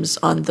 rooms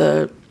on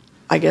the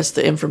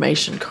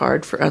information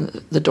card for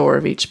on the door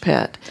of each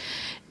pet,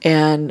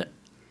 and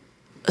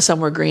some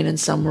were green and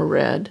some were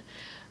red.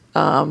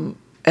 And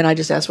I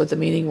just asked what the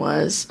meaning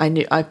was. I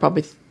knew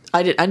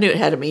it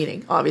had a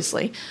meaning,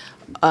 obviously.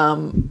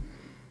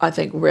 I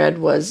think red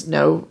was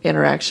no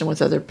interaction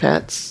with other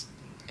pets,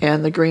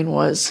 and the green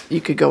was you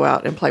could go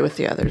out and play with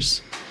the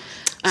others.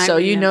 So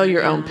you know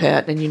your own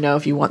pet, and you know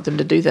if you want them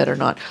to do that or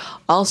not.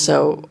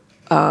 Also,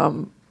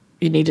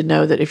 you need to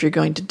know that if you're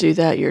going to do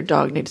that, your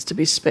dog needs to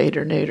be spayed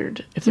or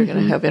neutered if they're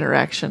going to have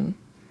interaction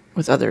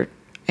with other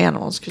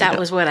animals. That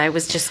was what I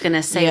was just going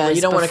to say. Yeah, was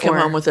you don't want to come before.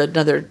 home with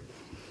another,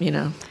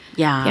 Yeah.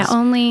 Yeah,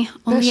 only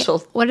Special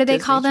what do they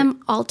Disney call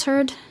them?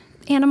 Altered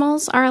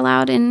animals are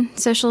allowed in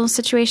social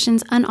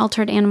situations.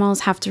 Unaltered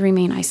animals have to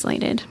remain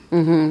isolated.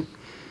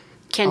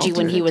 Kenji,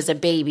 when he was a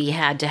baby,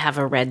 had to have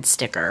a red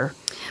sticker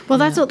Well,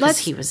 that's what because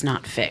he was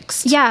not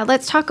fixed. Yeah,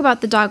 let's talk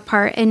about the dog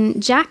part.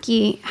 And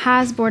Jackie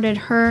has boarded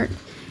her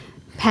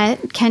pet,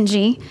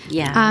 Kenji,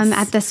 Yes.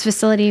 at this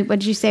facility. What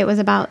did you say? It was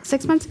about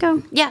 6 months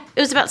ago? Yeah,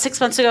 it was about 6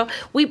 months ago.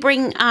 We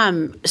bring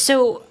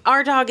so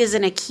our dog is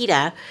an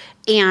Akita,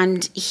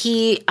 and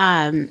he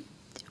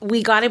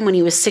we got him when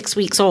he was 6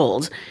 weeks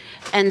old.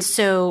 And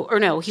so, or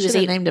no, he was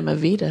Should have named him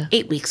Avita.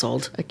 8 weeks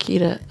old.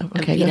 Akita.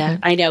 Okay, go Akita. ahead.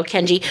 I know,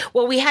 Kenji.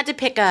 Well, we had to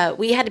pick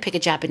a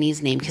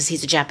Japanese name because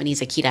he's a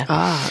Japanese Akita.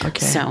 Ah,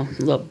 okay. So,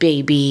 little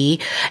baby.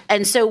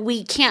 And so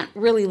we can't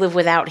really live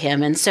without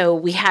him. And so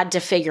we had to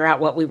figure out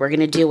what we were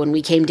going to do when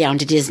we came down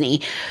to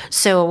Disney.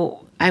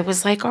 So I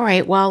was like, all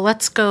right, well,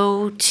 let's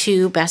go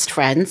to Best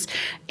Friends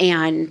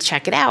and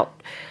check it out.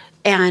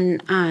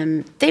 And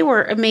they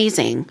were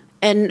amazing.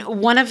 And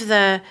one of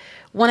the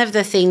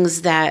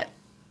things that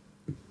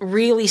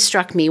really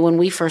struck me when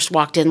we first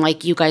walked in,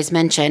 like you guys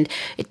mentioned,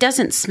 it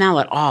doesn't smell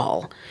at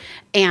all.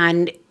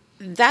 And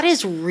that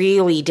is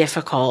really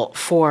difficult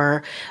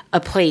for a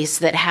place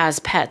that has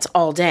pets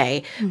all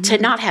day to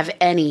not have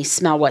any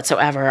smell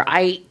whatsoever.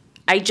 I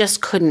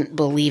just couldn't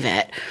believe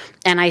it.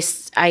 And I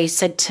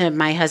said to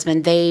my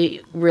husband,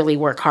 they really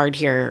work hard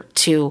here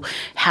to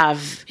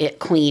have it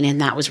clean,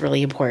 and that was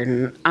really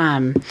important.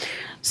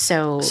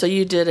 So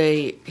you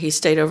did he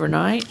stayed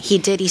overnight? he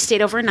did. He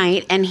stayed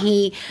overnight, and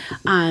he.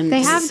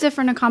 They have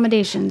different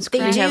accommodations, They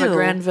correct? Did you have a do.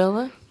 grand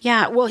villa?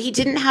 Yeah, well, he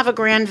didn't have a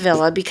grand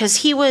villa because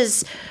he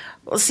was.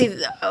 Well, see,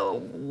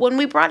 when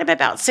we brought him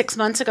about 6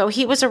 months ago,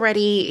 he was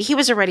already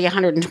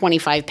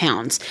 125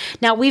 pounds.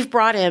 Now we've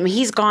brought him;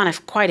 he's gone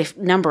quite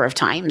a number of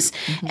times,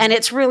 and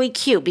it's really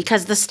cute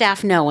because the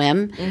staff know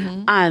him.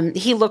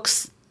 He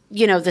looks,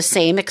 the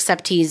same,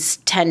 except he's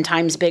 10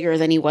 times bigger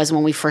than he was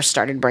when we first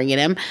started bringing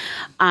him.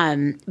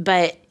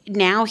 But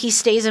now he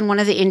stays in one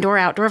of the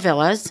indoor-outdoor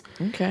villas.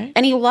 Okay.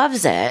 And he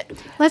loves it.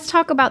 Let's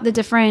talk about the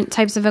different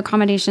types of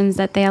accommodations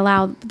that they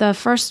allow. The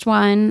first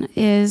one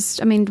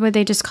is, would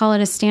they just call it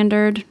a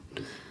standard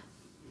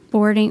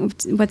boarding?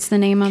 What's the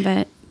name of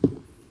it?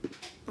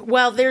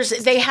 Well,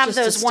 they have Just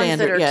a those ones that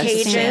standard- are yes, a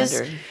cages,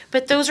 standard.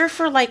 but those are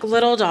for like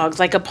little dogs,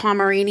 like a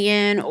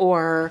Pomeranian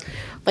or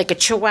like a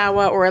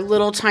Chihuahua or a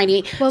little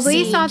tiny. Well,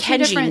 we See, saw two Kenji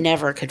different-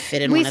 never could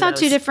fit in. We one saw of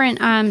those. two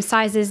different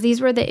sizes.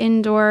 These were the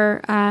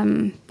indoor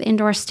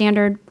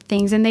standard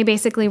things, and they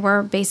basically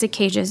were basic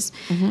cages.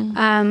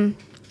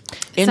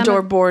 Indoor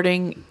of-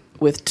 boarding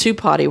with 2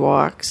 potty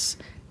walks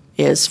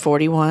is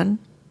 $41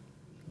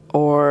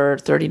 or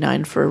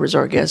 $39 for a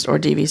resort guest or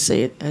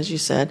DVC, as you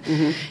said.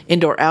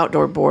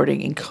 Indoor-outdoor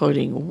boarding,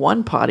 including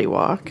 1 potty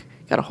walk,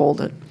 got to hold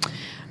it.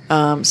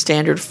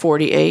 Standard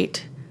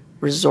 $48,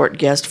 resort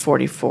guest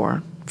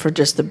 $44 for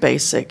just the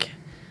basic.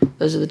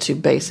 Those are the 2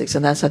 basics,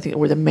 and that's, I think,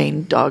 where the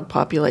main dog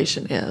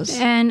population is.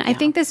 And I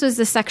think this was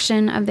the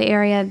section of the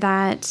area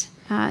that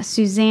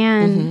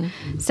Suzanne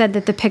said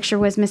that the picture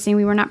was missing.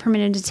 We were not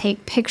permitted to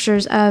take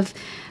pictures of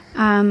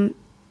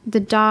the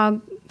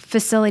dog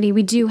facility.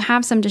 We do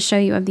have some to show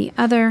you of the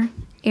other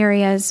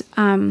areas,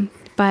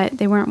 but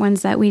they weren't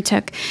ones that we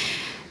took.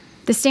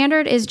 The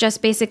standard is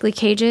just basically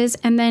cages,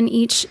 and then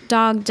each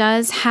dog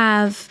does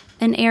have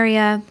an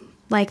area,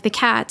 like the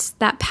cats,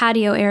 that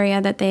patio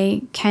area that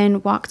they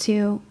can walk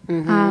to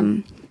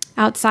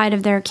outside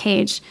of their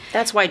cage.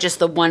 That's why just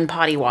the one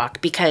potty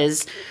walk,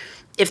 because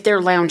if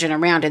they're lounging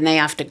around and they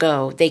have to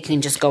go, they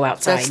can just go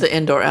outside. That's the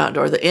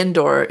indoor-outdoor. The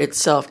indoor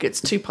itself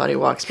gets 2 potty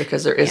walks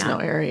because there is no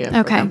area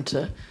for them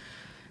to...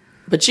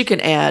 But you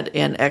can add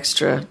in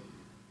extra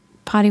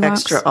Potty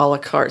walks. extra a la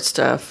carte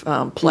stuff,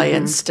 play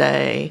and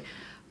stay,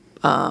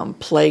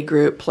 play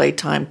group,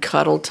 playtime,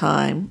 cuddle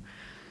time,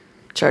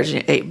 charging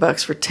you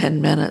 $8 for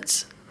 10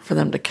 minutes for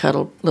them to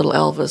cuddle little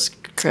Elvis.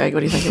 Craig, what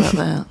do you think about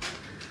that?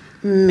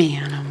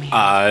 Man, oh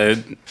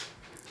man.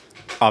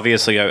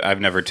 Obviously,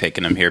 I've never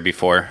taken him here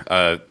before.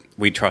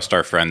 We trust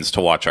our friends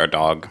to watch our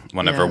dog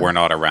whenever we're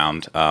not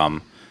around.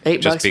 $8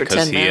 just for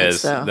because 10 he minutes,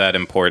 is though. that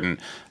important.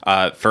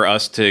 For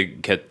us to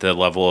get the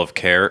level of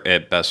care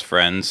at Best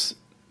Friends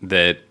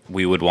that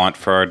we would want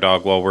for our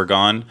dog while we're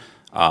gone,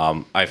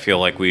 I feel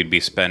like we'd be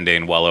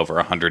spending well over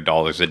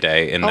 $100 a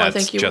day, and I that's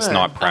think you just would.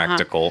 not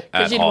practical at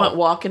Because you'd all. want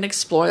walk and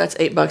explore. That's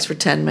 $8 for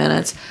 10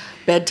 minutes.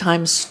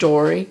 Bedtime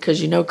story,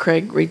 because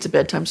Craig reads a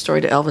bedtime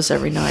story to Elvis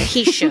every night.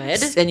 He should.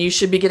 And you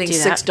should be getting Do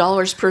that.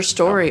 $6 per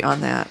story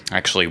on that.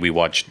 Actually, we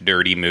watched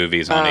dirty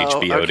movies on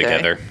HBO okay.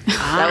 together.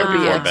 That would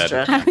be Before bed.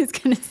 extra. I was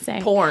going to say.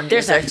 Porn.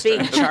 There's is a extra.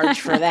 big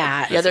charge for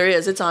that. Yeah, there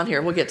is. It's on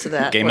here. We'll get to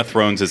that. Game of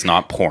Thrones is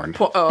not porn.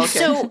 Oh, okay.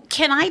 So,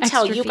 can I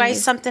tell Extra you guys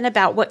fees. something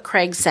about what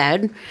Craig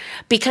said?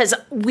 Because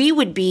we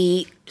would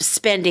be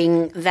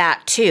spending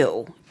that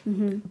too.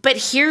 But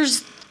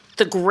here's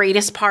the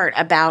greatest part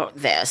about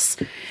this.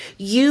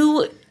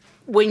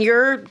 When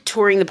you're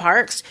touring the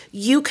parks,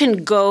 you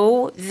can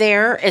go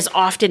there as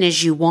often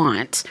as you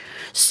want.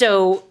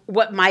 So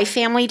what my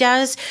family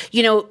does,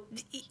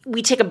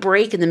 we take a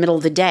break in the middle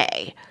of the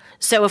day.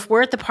 So if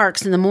we're at the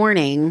parks in the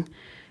morning,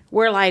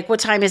 we're like, what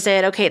time is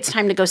it? Okay, it's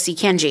time to go see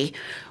Kenji.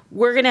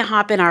 We're going to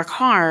hop in our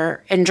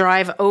car and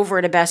drive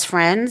over to Best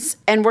Friends,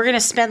 and we're going to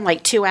spend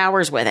like 2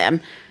 hours with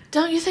him.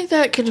 Don't you think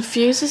that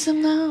confuses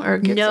him, though? Or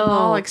gets No. him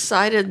all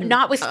excited?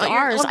 Not with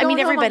ours. I mean,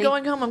 everybody-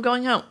 I'm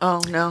going home.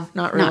 Oh, no,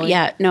 not really. Not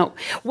yet, no.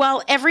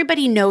 Well,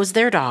 everybody knows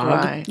their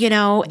dog, Right.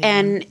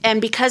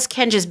 and because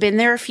Kenja's been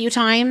there a few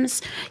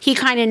times, he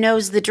kind of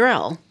knows the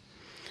drill.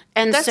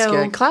 And That's so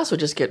good. Klaus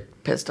would just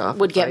get pissed off.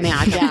 Would get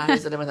mad, yeah.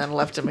 Visited him and then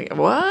left him.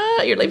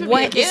 What? You're leaving me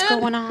what again? is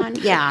going on?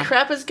 Yeah, What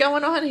crap is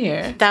going on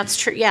here? that's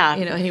true. Yeah.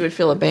 He would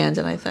feel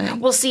abandoned, I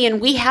think. Well, see, and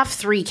we have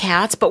 3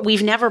 cats, but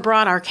we've never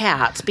brought our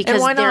cats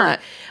because why not?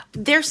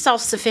 they're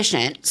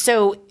self-sufficient.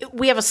 So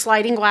we have a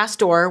sliding glass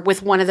door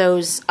with one of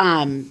those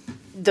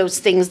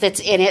things that's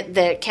in it,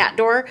 the cat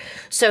door,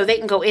 so they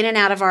can go in and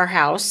out of our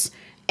house.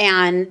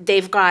 And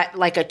they've got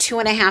like a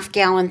 2.5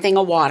 gallon thing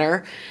of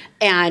water,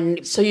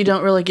 and So you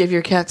don't really give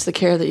your cats the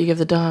care that you give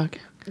the dog?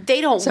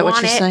 they don't that what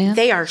want you're it. saying?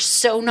 They are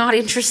so not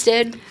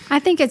interested. I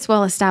think it's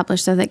well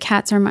established, though, that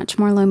cats are much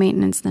more low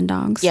maintenance than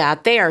dogs. Yeah,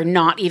 they are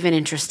not even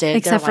interested.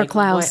 Except They're for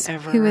Klaus,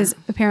 whatever. who is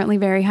apparently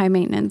very high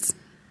maintenance.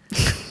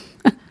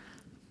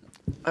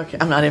 Okay,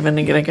 I'm not even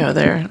going to go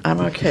there. I'm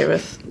okay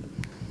with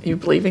you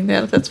believing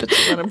that, if that's what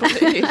you want to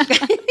believe.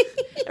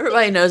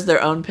 Everybody knows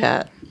their own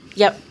pet.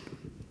 Yep.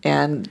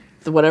 And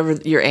whatever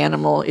your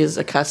animal is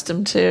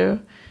accustomed to,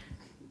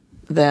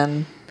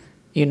 then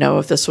you know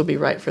if this will be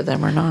right for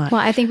them or not.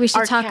 Well, I think we should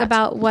Our talk cats-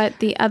 about what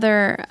the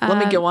other Let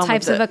me go on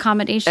types with of the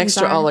accommodations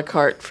extra are. a la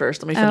carte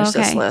first. Let me finish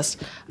this okay.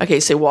 list. Okay,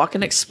 so walk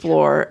and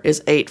explore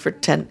is $8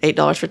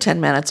 for 10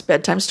 minutes.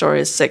 Bedtime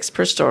story is $6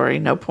 per story,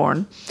 no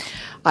porn.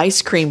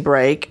 Ice cream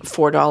break,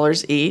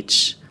 $4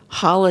 each.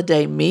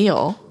 Holiday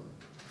meal,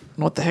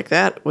 what the heck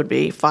that would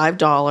be,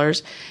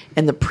 $5.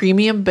 And the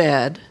premium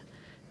bed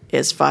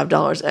is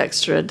 $5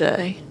 extra a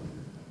day.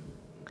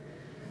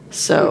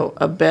 So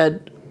a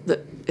bed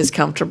that is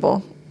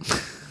comfortable.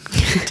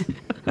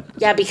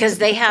 Yeah, because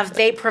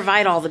they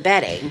provide all the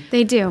bedding.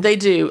 They do. They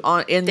do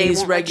in They these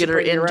won't let you regular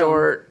bring your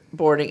indoor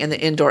boarding and the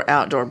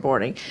indoor-outdoor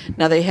boarding.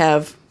 Now they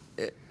have,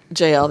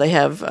 JL, they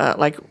have,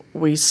 like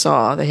we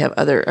saw, they have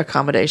other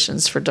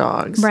accommodations for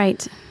dogs.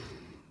 Right.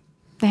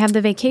 They have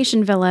the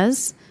vacation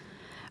villas,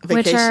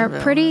 which Vacation are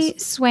villas. pretty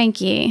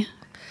swanky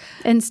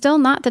and still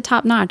not the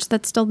top notch.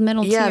 That's still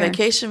middle Yeah, tier.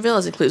 vacation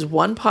villas includes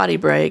 1 potty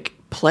break,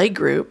 play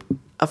group,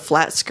 a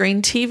flat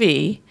screen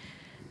TV,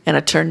 and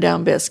a turned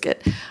down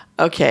biscuit.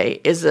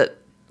 Okay, is it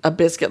a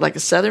biscuit like a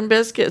Southern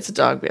biscuit? It's a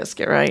dog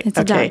biscuit, right? It's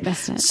a okay. dog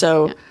biscuit.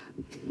 So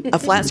a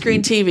flat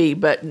screen TV,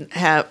 but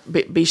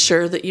be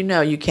sure that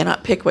you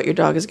cannot pick what your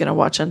dog is going to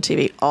watch on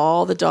TV.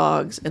 All the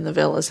dogs in the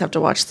villas have to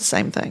watch the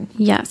same thing.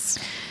 Yes.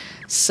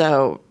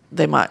 So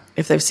they might,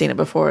 if they've seen it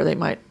before, they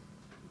might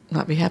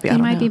not be happy. I They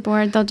don't might know. be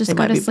bored. They'll just They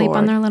go might to be sleep on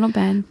bored. their little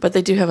bed. But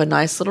they do have a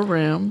nice little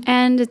room.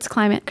 And it's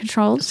climate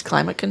controlled. It's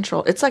climate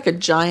control. It's like a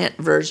giant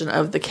version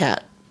of the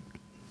cat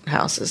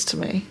houses to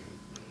me,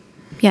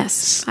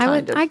 Yes.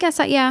 kind of. I guess,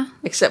 yeah.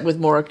 except with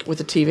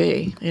a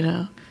TV.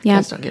 Yeah.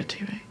 Cats don't get a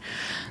TV.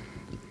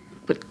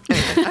 But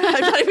anyway,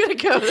 I'm not even going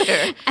to go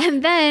there.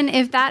 And then,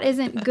 if that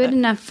isn't good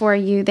enough for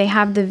you, they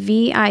have the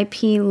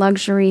VIP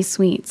luxury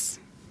suites.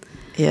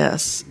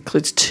 Yes.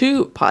 Includes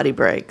 2 potty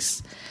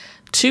breaks,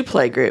 2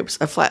 play groups,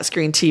 a flat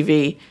screen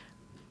TV,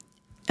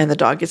 and the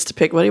dog gets to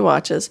pick what he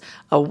watches,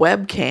 a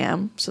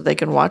webcam so they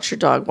can watch your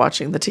dog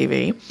watching the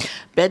TV,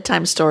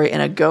 bedtime story,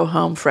 and a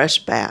go-home fresh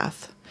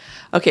bath.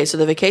 Okay, so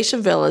the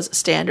vacation villas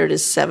standard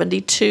is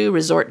 $72,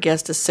 resort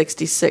guest is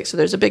 $66. So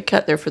there's a big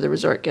cut there for the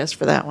resort guest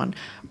for that one,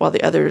 while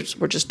the others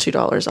were just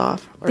 $2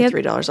 off or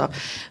 $3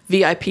 off.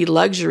 VIP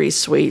luxury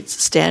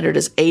suites standard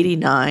is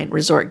 $89,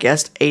 resort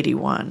guest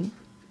 $81.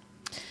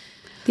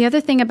 The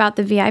other thing about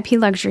the VIP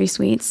luxury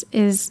suites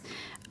is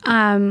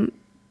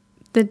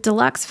the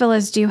deluxe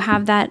villas do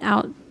have that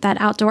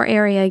outdoor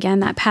area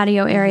again, that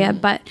patio area,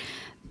 but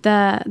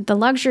the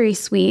luxury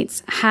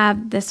suites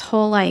have this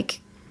whole like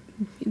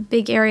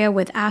big area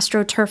with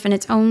AstroTurf and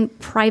its own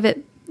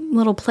private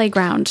little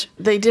playground.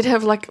 They did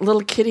have like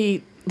little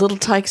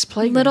Tyke's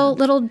playground.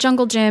 Little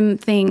jungle gym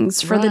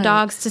things for the Right.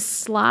 dogs to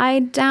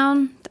slide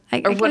down.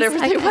 Or whatever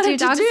they wanted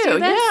to do.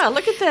 this? Yeah,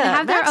 look at that. They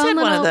have their Max own had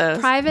one of little those.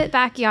 private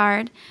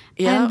backyard.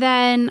 Yeah. And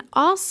then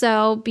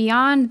also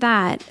beyond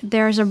that,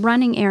 there's a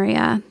running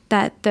area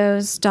that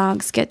those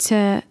dogs get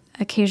to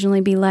occasionally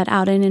be let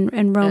out in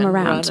and roam And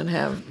around. run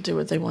and do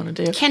what they want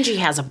to do. Kenji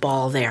has a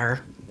ball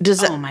there.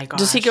 Oh my gosh.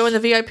 Does he go in the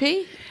VIP?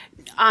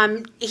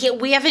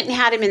 We haven't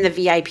had him in the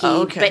VIP,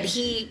 Oh, okay. but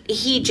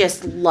he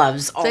just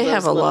loves all They those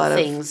have a little lot of-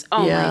 things.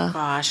 Oh yeah. my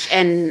gosh.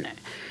 And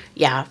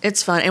yeah.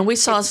 It's fun. And we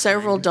saw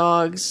several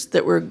dogs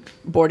that were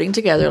boarding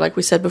together, like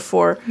we said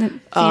before.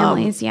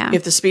 Families, yeah.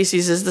 If the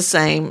species is the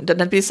same, doesn't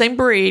have to be the same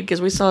breed,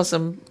 because we saw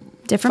some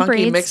Different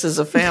funky breeds. mixes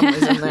of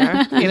families in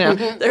there.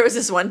 There was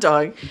this one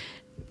dog.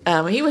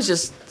 He was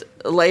just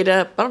laid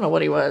up. I don't know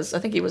what he was. I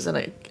think he was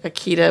an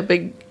Akita,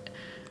 big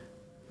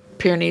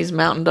Pyrenees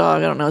mountain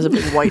dog. I don't know. It was a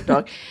big white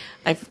dog.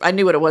 I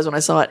knew what it was when I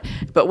saw it.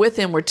 But with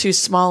him were 2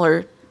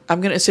 smaller. I'm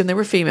going to assume they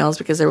were females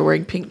because they were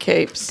wearing pink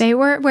capes. They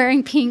were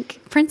wearing pink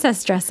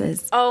princess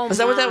dresses. Oh, Is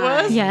that what that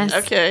was? Yes.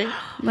 Okay.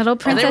 Little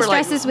princess were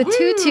like, dresses with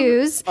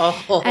tutus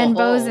and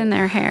bows in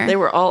their hair. They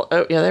were all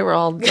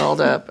dolled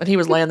up, and he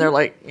was laying there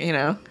like king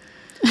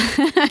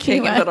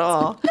of it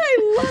all.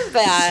 I love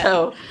that.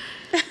 So,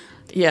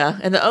 yeah,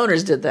 and the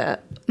owners did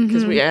that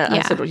because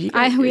I said,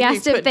 well, we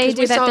asked if they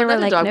do that. They were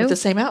like, dog nope. with the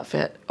same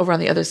outfit over on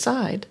the other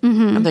side.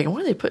 I'm thinking,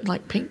 why are they putting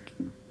like pink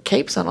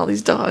capes on all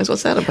these dogs?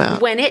 What's that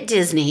about? When at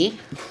Disney,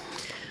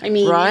 I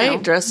mean,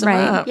 Right, dress them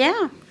Right. up.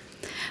 Yeah.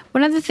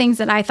 One of the things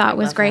that I thought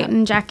was love great, that.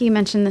 and Jackie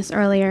mentioned this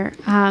earlier,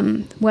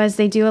 was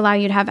they do allow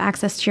you to have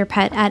access to your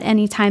pet at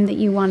any time that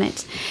you want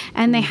it.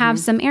 And they have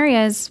some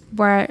areas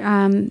where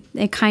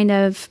it kind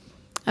of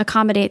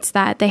accommodates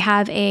that. They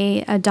have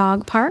a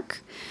dog park,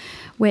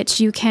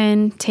 which you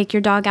can take your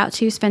dog out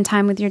to, spend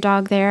time with your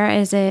dog there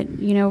as it,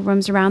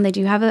 roams around. They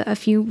do have a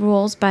few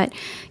rules, but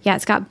yeah,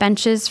 it's got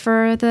benches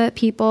for the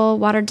people,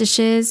 water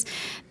dishes.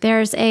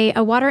 There's a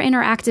water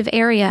interactive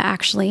area,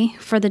 actually,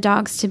 for the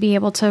dogs to be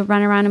able to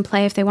run around and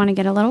play if they want to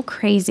get a little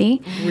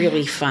crazy.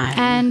 Really fun.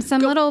 And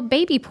some little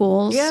baby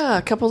pools. Yeah,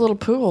 a couple little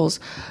pools.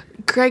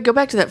 Craig, go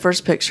back to that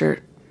first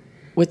picture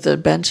with the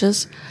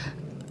benches.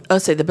 Oh,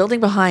 say the building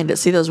behind it.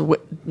 See those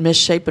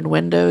misshapen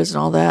windows and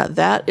all that?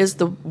 That is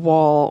the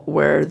wall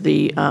where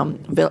the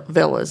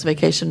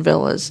vacation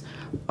villas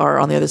are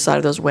on the other side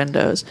of those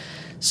windows.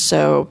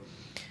 So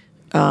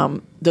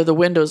though the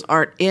windows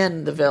aren't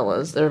in the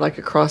villas, they're like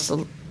across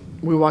the.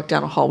 We walk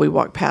down a hall, we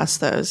walk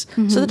past those,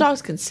 so the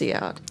dogs can see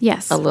out.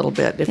 Yes. A little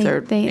bit if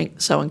they're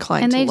so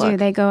inclined And to they look. do.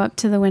 They go up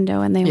to the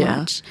window and they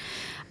watch.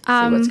 See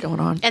what's going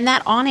on. And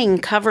that awning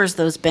covers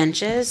those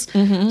benches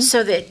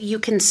so that you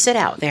can sit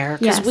out there.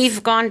 Because Yes.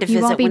 we've gone to You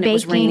visit won't be when it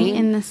was baking raining.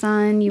 in the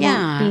sun. You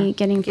Yeah. won't be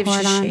getting Gives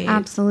poured you on. shade.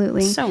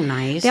 Absolutely. So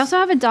nice. They also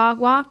have a dog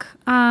walk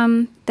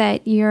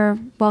that you're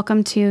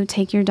welcome to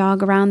take your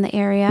dog around the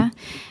area.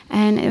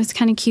 And it was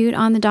kind of cute.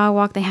 On the dog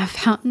walk, they have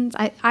fountains.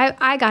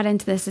 I got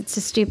into this. It's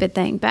a stupid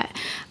thing. But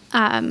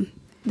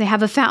they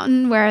have a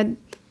fountain where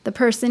the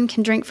person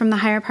can drink from the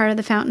higher part of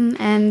the fountain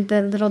and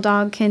the little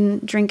dog can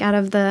drink out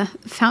of the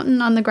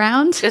fountain on the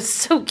ground. It's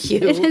so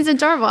cute. It is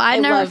adorable. I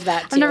love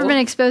that, I've never too. been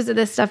exposed to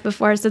this stuff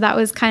before, so that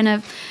was kind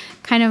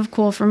of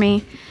cool for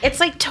me.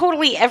 It's like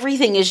totally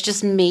everything is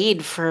just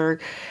made for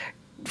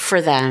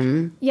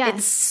them. Yes.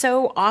 It's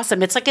so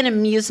awesome. It's like an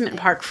amusement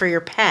park for your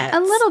pets. A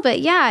little bit,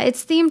 yeah.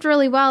 It's themed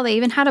really well. They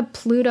even had a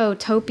Pluto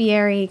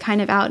topiary kind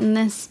of out in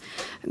this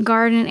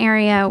garden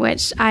area,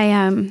 which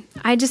I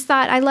just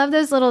thought, I love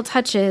those little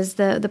touches.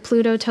 The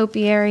Pluto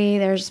topiary.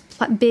 There's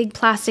big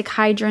plastic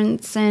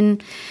hydrants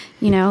and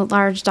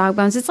large dog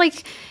bones. It's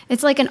like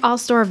an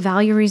all-store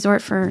value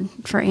resort for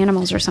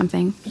animals or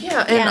something.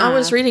 Yeah, and I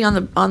was reading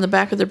on the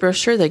back of the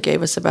brochure they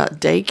gave us about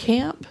day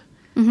camp,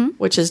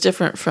 which is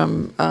different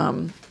from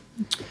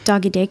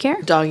Doggy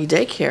daycare. doggy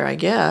daycare, I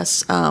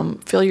guess.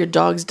 Fill your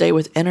dog's day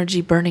with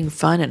energy-burning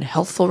fun and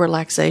healthful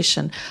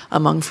relaxation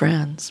among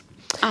friends.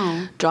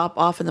 Oh. Drop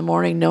off in the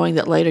morning knowing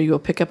that later you will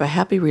pick up a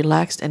happy,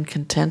 relaxed, and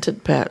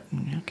contented pet.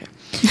 Okay.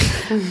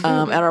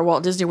 At our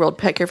Walt Disney World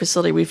Pet Care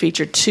Facility, we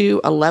feature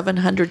 2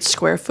 1,100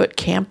 square foot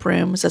camp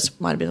rooms. That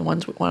might have been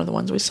one of the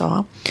ones we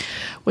saw.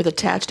 With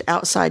attached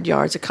outside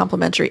yards, a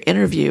complimentary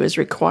interview is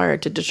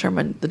required to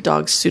determine the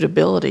dog's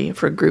suitability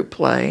for group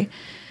play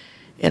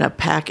in a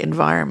pack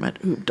environment.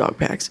 Ooh, dog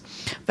packs.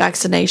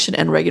 Vaccination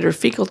and regular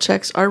fecal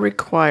checks are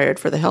required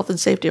for the health and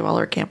safety of all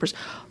our campers.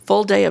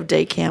 Full day of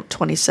day camp,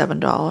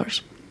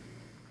 $27.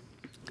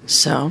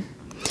 So.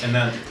 And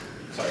then,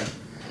 sorry.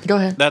 Go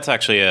ahead. That's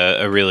actually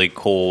a really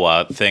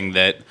cool thing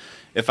that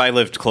if I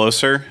lived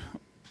closer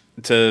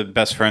to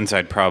Best Friends,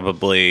 I'd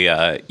probably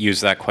use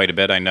that quite a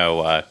bit. I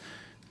know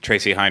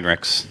Tracy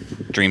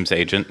Heinrichs, Dream's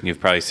agent. You've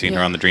probably seen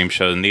her on the Dream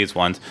Show in these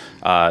ones.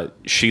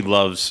 She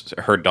loves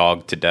her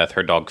dog to death,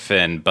 her dog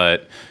Finn,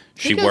 but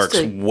she works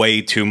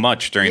way too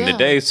much during the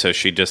day. So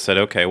she just said,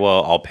 okay,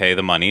 well, I'll pay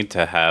the money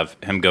to have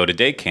him go to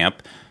day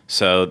camp.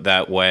 So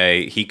that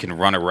way he can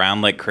run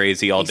around like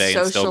crazy all day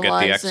and still get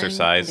the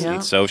exercise. Yeah. He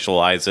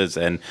socializes.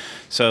 And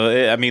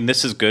so, I mean,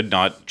 this is good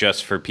not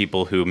just for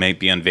people who may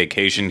be on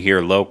vacation here,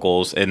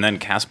 locals, and then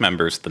cast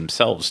members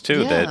themselves,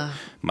 too, that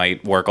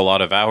might work a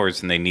lot of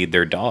hours and they need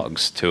their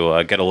dogs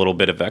to get a little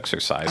bit of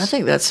exercise. I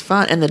think that's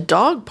fun. And the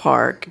dog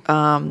park,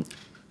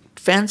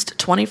 fenced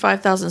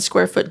 25,000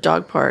 square foot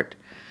dog park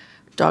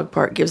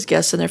gives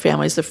guests and their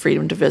families the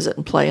freedom to visit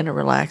and play and to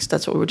relax.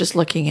 That's what we were just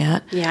looking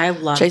at. Yeah, I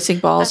love chasing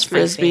balls, that's my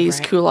frisbees,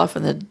 favorite. cool off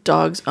in the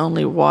dog's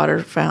only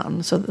water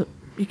fountain. So that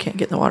you can't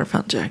get in the water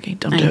fountain, Jackie.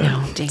 Don't do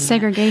it. Dang it.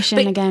 Segregation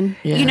But again.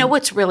 Yeah. You know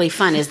what's really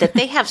fun is that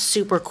they have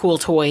super cool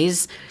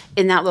toys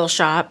in that little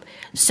shop.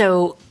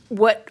 So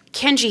what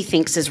Kenji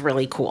thinks is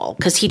really cool,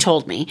 because he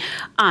told me,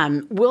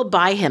 we'll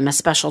buy him a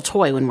special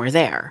toy when we're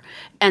there.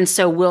 And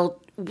so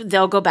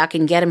they'll go back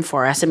and get him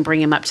for us and bring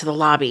him up to the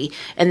lobby,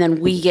 and then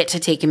we get to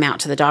take him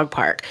out to the dog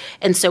park.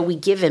 And so we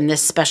give him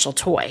this special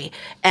toy,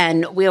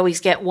 and we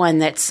always get one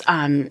that's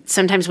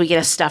sometimes we get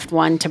a stuffed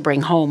one to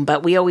bring home,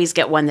 but we always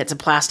get one that's a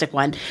plastic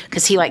one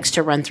because he likes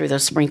to run through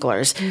those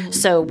sprinklers.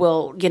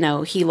 So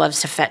he loves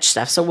to fetch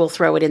stuff, so we'll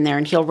throw it in there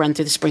and he'll run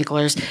through the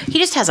sprinklers. He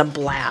just has a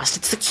blast.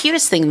 It's the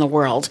cutest thing in the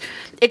world.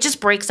 It just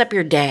breaks up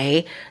your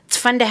day. It's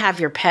fun to have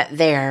your pet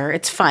there.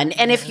 It's fun.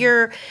 And if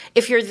you're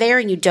there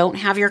and you don't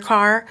have your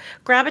car,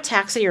 grab a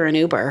taxi or an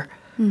Uber.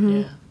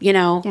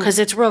 Because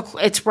it's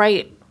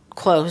right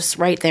close,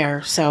 right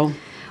there. So,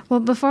 Well,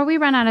 before we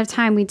run out of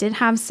time, we did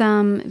have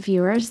some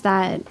viewers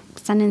that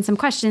sent in some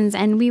questions,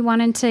 and we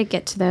wanted to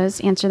get to those,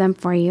 answer them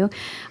for you.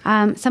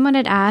 Someone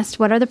had asked,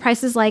 what are the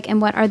prices like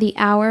and what are the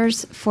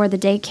hours for the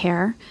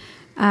daycare?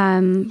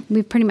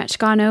 We've pretty much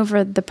gone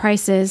over the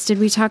prices. Did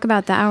we talk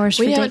about the hours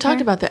for daycare? We haven't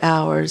talked about the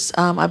hours.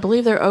 I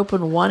believe they're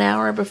open 1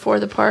 hour before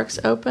the parks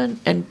open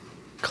and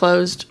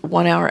closed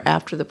 1 hour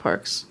after the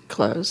parks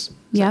close.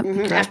 Yep,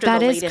 After that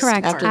the is latest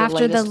correct. park.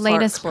 After the latest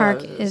latest park park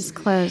closed. is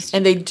closed.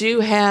 And they do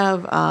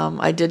have,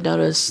 I did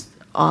notice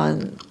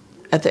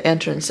at the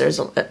entrance,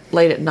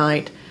 late at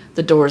night,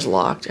 the door's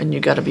locked and you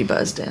got to be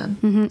buzzed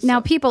in. Now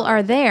people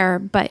are there,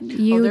 but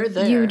they're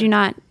there.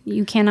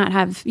 you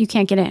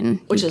can't get in.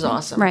 Which is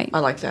awesome. Right. I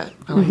like that.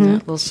 I like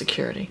that. Little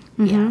security.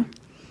 yeah.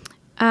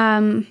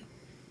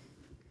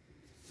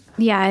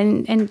 Yeah,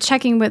 and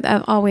checking with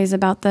always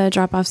about the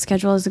drop-off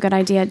schedule is a good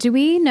idea. Do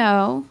we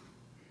know,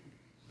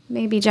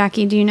 maybe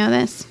Jackie, do you know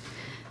this?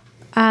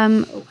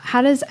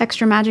 How does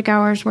extra magic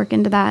hours work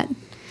into that?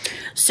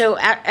 So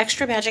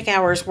Extra Magic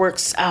Hours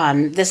works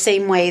the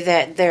same way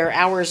that their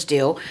hours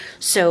do.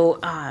 So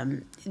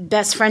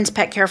Best Friends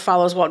Pet Care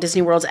follows Walt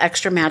Disney World's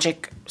Extra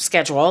Magic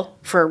schedule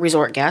for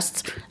resort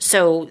guests.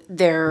 So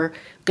they're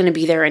going to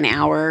be there an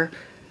hour,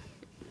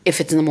 if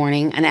it's in the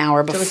morning, an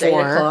hour before. So it's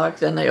 8 o'clock,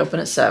 then they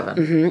open at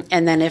 7.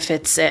 And then if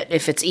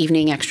it's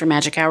evening Extra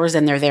Magic Hours,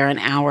 then they're there an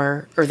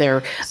hour, or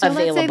they're So let's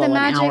say available the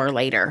an hour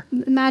later.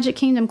 Magic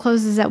Kingdom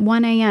closes at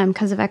 1 a.m.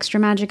 because of extra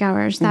magic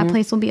hours. That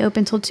place will be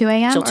open till 2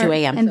 a.m. Till 2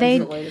 a.m. And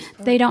That's the latest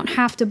part. they don't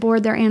have to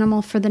board their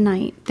animal for the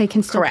night. They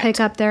can still Correct. pick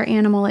up their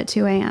animal at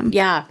 2 a.m.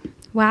 Yeah.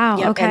 Wow.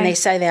 Yep. Okay. And they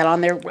say that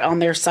on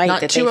their site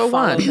Not that they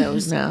follow 201.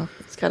 those. No.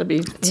 It's got to be,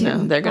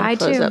 they're going By to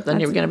close 2. up.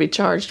 Then you're going to be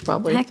charged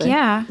probably. Heck yeah.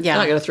 Yeah. They're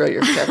not going to throw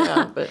your pet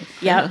out, but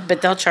Yeah,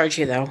 but they'll charge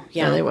you though.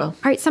 Yeah, yeah, they will. All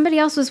right. Somebody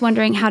else was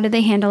wondering, how do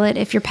they handle it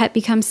if your pet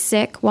becomes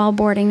sick while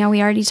boarding? Now, we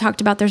already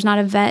talked about there's not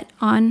a vet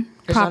on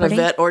There's property.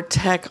 not a vet or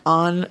tech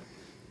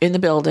in the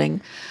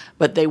building,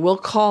 but they will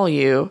call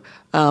you.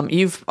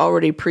 You've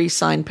already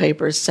pre-signed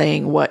papers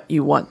saying what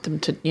you want them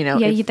to,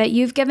 That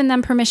you've given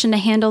them permission to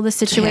handle the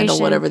situation. handle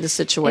whatever the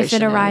situation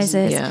if it is.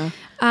 arises. Yeah.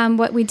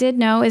 What we did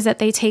know is that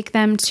they take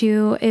them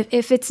to,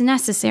 if it's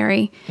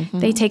necessary,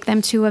 they take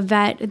them to a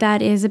vet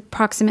that is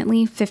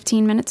approximately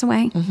 15 minutes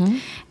away.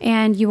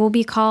 And you will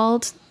be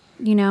called,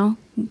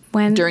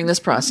 when... During this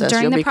process,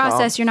 During you'll the be process,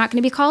 called. you're not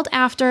going to be called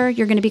after.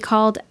 You're going to be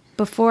called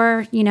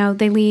before,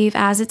 they leave,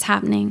 as it's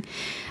happening.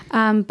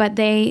 But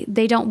they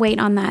don't wait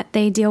on that.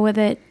 They deal with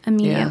it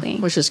immediately.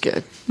 Yeah, which is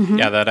good.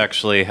 Yeah, that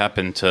actually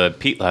happened to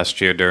Pete last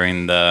year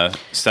during the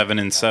 7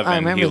 and 7. I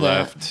remember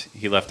that.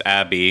 He left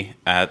Abby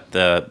at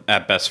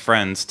Best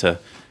Friends to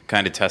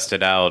kind of test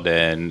it out,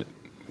 and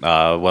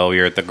while we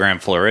were at the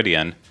Grand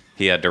Floridian,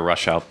 he had to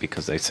rush out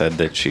because they said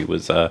that she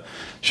was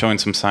showing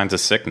some signs of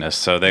sickness.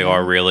 So they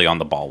are really on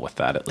the ball with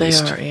that, at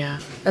least. They are, yeah.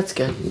 That's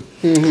good.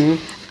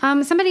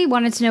 Somebody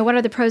wanted to know, what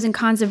are the pros and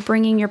cons of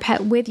bringing your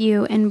pet with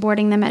you and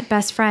boarding them at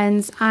Best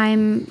Friends?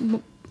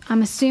 I'm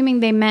assuming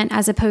they meant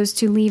as opposed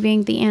to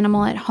leaving the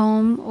animal at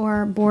home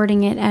or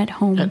boarding it at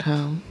home. At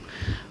home.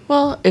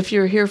 Well, if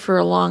you're here for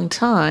a long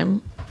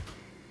time,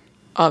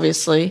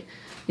 obviously,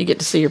 you get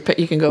to see your pet.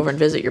 You can go over and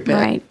visit your pet.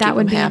 Right. That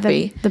would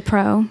be the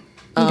pro.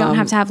 You don't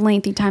have to have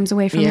lengthy times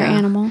away from your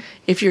animal.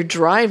 If you're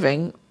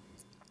driving,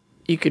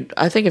 you could.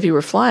 I think if you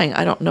were flying,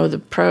 I don't know. The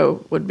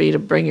pro would be to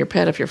bring your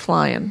pet if you're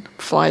flying.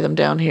 Fly them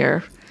down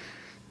here.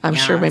 I'm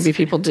sure maybe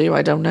people do.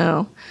 I don't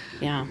know.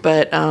 Yeah.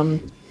 But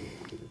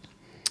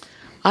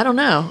I don't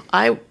know.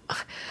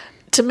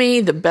 To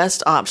me, the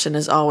best option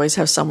is always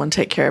have someone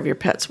take care of your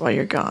pets while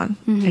you're gone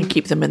and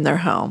keep them in their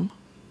home,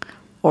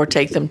 or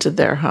take them to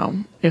their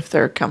home if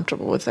they're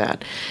comfortable with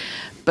that.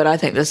 But I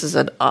think this is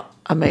an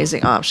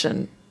amazing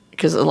option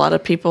because a lot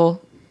of people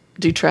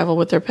do travel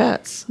with their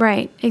pets.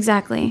 Right,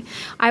 exactly.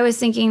 I was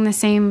thinking the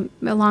same,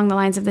 along the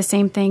lines of the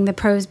same thing. The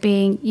pros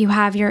being you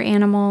have your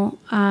animal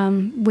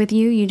with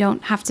you. You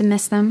don't have to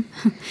miss them.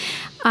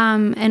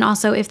 And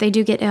also, if they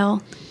do get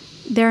ill,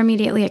 they're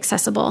immediately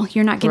accessible.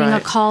 You're not getting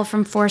a call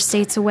from 4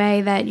 states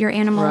away that your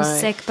animal is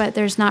sick, but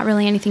there's not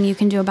really anything you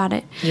can do about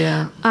it.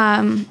 Yeah.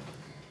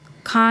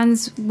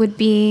 Cons would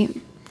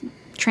be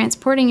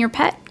transporting your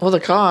pet. Well,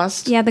 the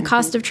cost. Yeah, the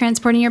cost of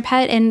transporting your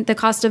pet and the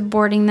cost of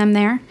boarding them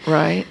there.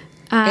 Right.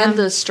 And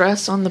the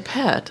stress on the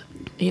pet.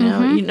 You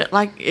know,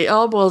 like it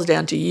all boils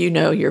down to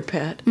your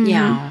pet.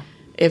 Yeah.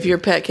 If your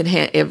pet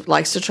if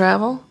likes to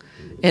travel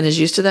and is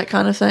used to that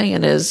kind of thing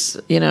and is,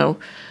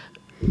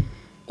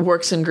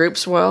 works in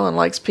groups well and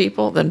likes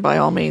people, then by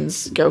all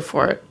means go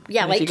for it.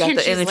 Yeah, and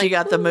if you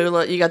got the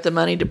moolah, you got the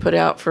money to put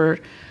out for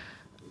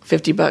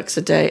 $50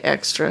 a day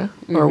extra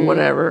or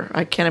whatever.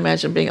 I can't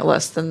imagine being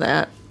less than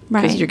that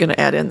because you're going to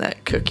add in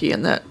that cookie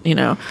and that,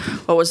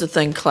 what was the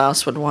thing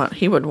Klaus would want?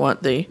 He would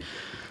want the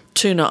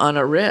tuna on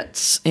a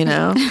Ritz,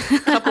 a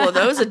couple of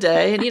those a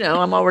day, and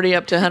I'm already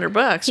up to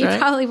 $100, He right?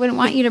 probably wouldn't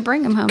want you to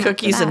bring him home.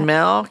 Cookies and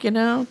milk,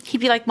 He'd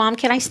be like, "Mom,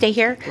 can I stay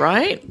here?"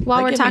 Right.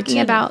 While we're talking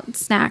about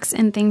snacks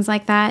and things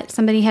like that,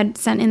 somebody had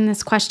sent in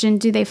this question: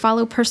 do they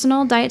follow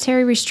personal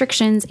dietary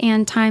restrictions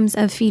and times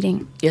of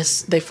feeding?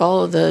 Yes, they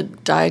follow the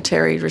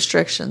dietary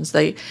restrictions.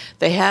 They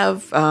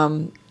have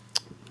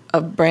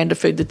a brand of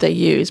food that they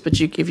use, but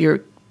if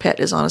your pet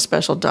is on a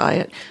special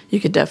diet, you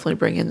could definitely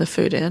bring in the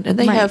food in. And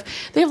they have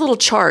little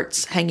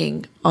charts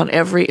hanging on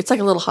every. It's like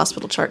a little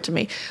hospital chart to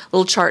me. A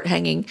little chart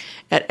hanging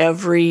at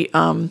every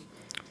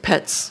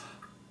pet's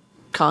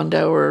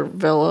condo or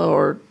villa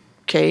or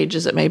cage,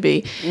 as it may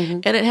be,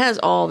 and it has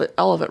all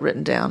of it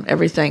written down.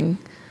 Everything.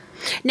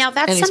 Now,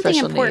 that's something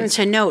important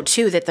to note,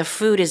 too, that the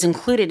food is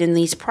included in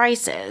these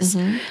prices.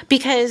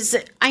 Because,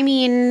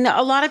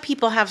 a lot of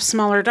people have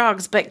smaller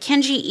dogs, but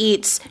Kenji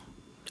eats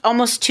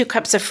almost 2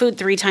 cups of food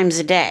 3 times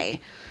a day.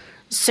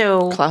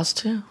 So Klaus,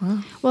 too.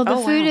 Wow. Well, the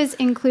food is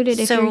included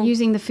if you're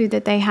using the food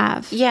that they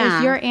have. Yeah.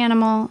 If your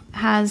animal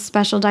has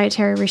special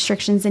dietary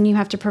restrictions, then you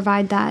have to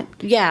provide that.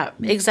 Yeah,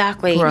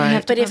 exactly. Right. You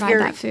have to provide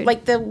that food.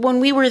 Like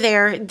when we were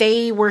there,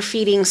 they were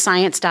feeding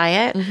Science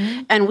Diet,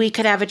 and we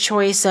could have a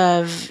choice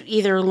of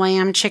either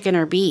lamb, chicken,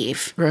 or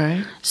beef.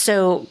 Right.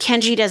 So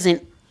Kenji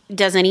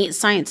doesn't eat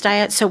Science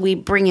Diet, so we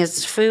bring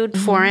his food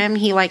for him.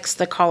 He likes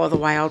the Call of the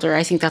Wild, or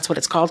I think that's what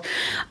it's called.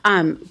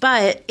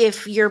 But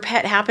if your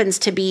pet happens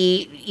to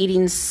be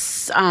eating,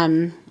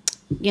 Science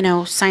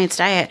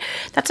Diet,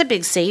 that's a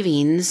big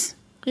savings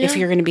if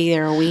you're going to be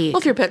there a week.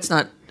 Well, if your pet's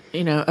not,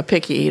 a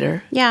picky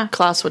eater,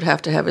 Klaus would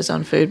have to have his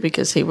own food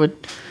because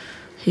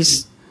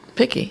he's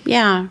picky.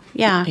 Yeah.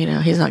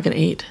 He's not going to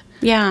eat.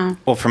 Yeah.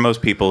 Well, for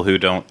most people who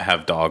don't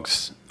have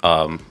dogs,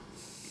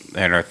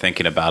 and are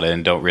thinking about it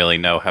and don't really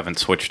know, haven't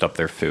switched up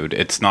their food,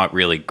 it's not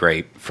really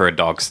great for a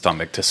dog's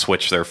stomach to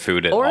switch their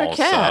food at all. Or a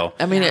cat.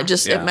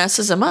 So, it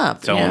messes them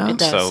up. It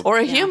does. So or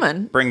a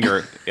human. Bring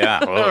your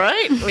All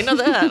right, we know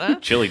that. Huh?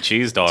 chili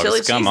cheese dogs.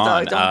 Chili Come cheese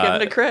on, dog. Don't give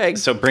them to Craig.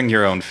 So bring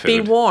your own food. Be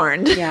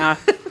warned. Yeah.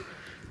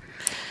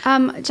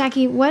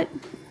 Jackie, what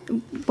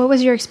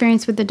was your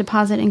experience with the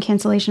deposit and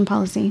cancellation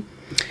policy?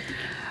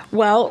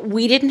 Well,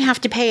 we didn't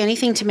have to pay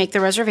anything to make the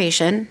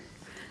reservation.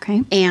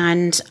 Okay.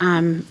 And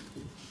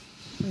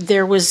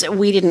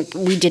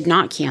we did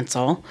not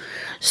cancel.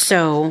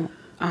 So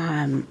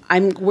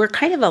we're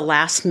kind of a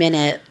last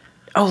minute,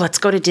 let's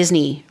go to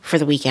Disney for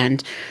the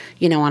weekend,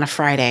 on a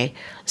Friday.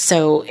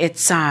 So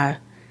it's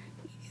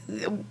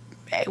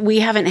we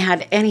haven't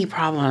had any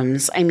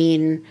problems.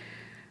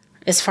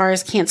 As far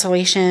as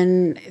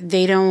cancellation,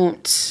 they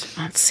don't,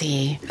 let's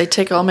see. They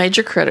take all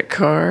major credit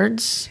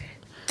cards.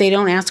 They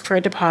don't ask for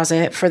a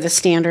deposit for the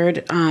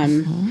standard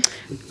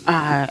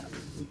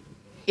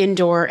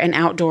indoor,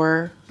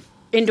 outdoor,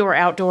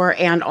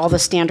 and all the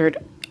standard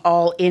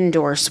all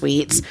indoor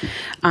suites.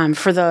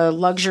 For the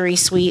luxury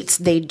suites,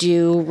 they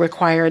do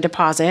require a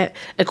deposit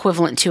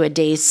equivalent to a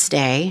day's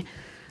stay.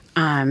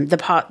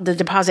 The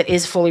deposit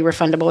is fully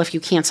refundable if you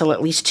cancel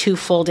at least 2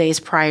 full days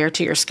prior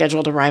to your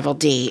scheduled arrival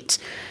date.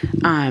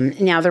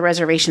 Now, the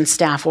reservation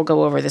staff will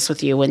go over this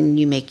with you when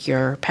you make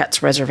your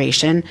pet's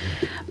reservation,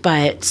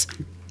 but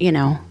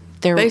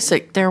they're they're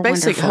basic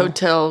wonderful.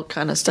 hotel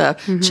kind of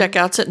stuff.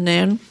 Checkouts at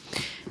noon.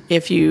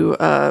 If you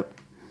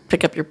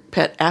pick up your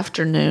pet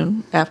after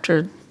noon,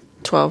 after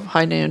 12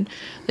 high noon,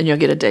 then you'll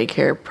get a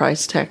daycare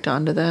price tacked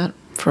onto that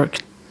for a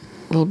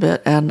little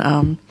bit,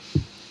 and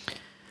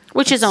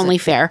Which is only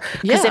fair,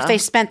 because if they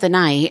spent the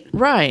night,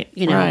 right.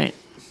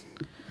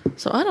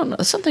 So I don't know.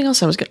 Something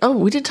else I was going to... Oh,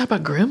 we didn't talk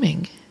about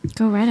grooming.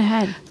 Go right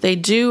ahead. They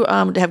do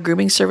have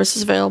grooming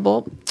services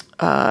available.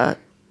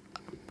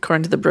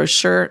 According to the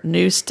brochure,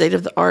 new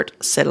state-of-the-art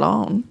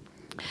salon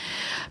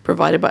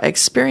provided by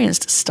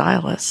experienced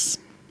stylists.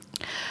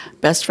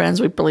 Best friends,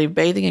 we believe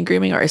bathing and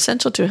grooming are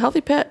essential to a healthy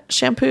pet.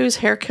 Shampoos,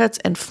 haircuts,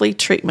 and flea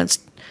treatments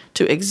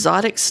to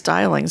exotic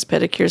stylings,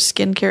 pedicures,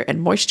 skincare, and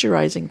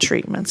moisturizing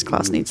treatments.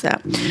 Klaus needs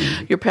that.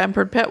 Your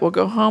pampered pet will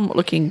go home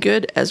looking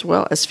good as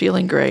well as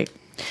feeling great.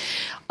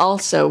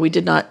 Also, we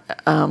did not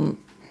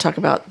talk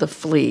about the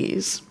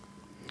fleas.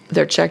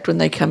 They're checked when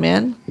they come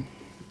in.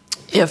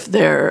 If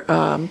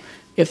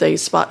they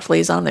spot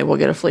fleas on them, they will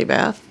get a flea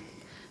bath.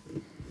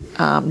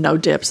 No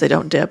dips. They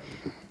don't dip.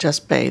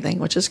 Just bathing,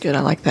 which is good. I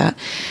like that.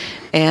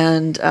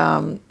 And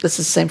this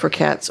is the same for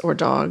cats or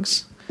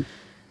dogs.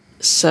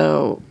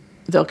 So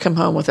they'll come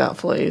home without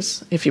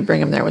fleas if you bring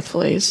them there with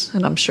fleas.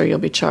 And I'm sure you'll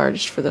be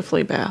charged for the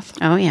flea bath.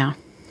 oh yeah,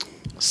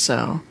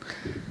 So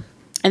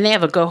and they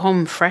have a go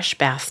home fresh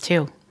bath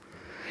too.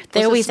 They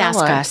What's it always smell ask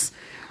like? us.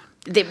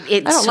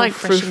 It's I don't so like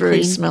fresh and frou-frou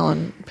clean.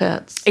 smelling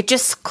pets. It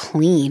just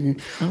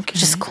clean. Okay.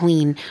 Just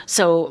clean.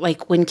 So,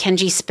 like, when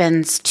Kenji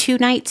spends 2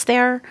 nights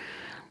there,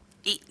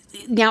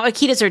 now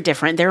Akitas are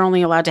different. They're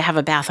only allowed to have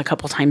a bath a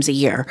couple times a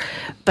year,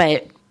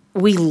 but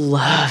we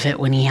love it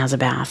when he has a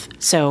bath.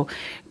 So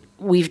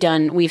we've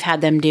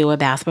had them do a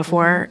bath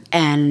before,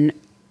 and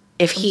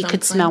if he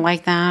could smell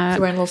like that,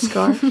 Wearing a little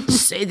scarf.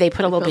 they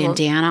put a little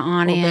bandana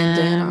on little him.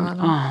 bandana on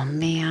him. Oh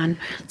man,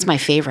 it's my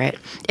favorite.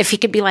 If he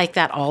could be like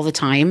that all the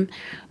time,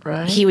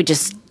 Right. he would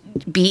just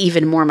be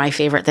even more my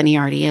favorite than he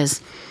already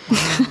is.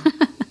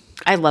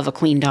 I love a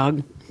clean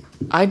dog.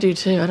 I do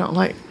too. I don't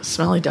like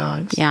smelly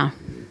dogs. Yeah.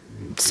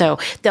 So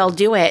they'll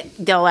do it.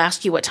 They'll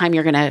ask you what time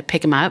you're going to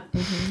pick him up,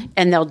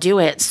 and they'll do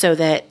it so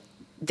that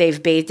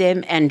they've bathed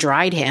him and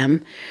dried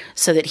him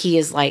so that he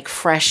is like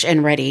fresh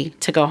and ready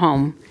to go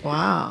home.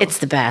 Wow. It's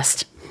the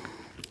best.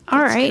 All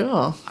right. cool.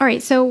 All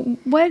right. So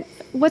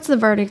what's the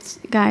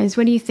verdict, guys?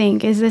 What do you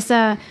think? Is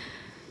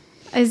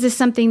this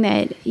something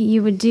that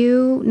you would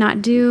do,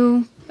 not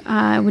do?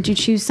 Would you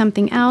choose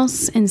something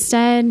else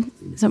instead?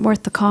 Is it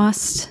worth the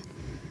cost?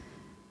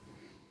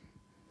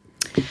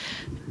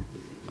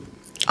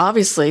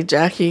 Obviously,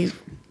 Jackie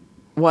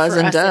was For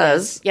and us, it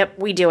does. is. Yep,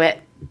 we do it.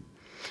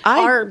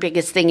 Our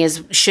biggest thing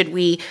is should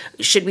we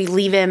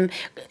leave him,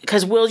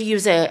 because we'll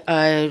use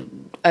a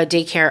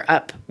daycare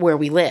up where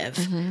we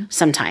live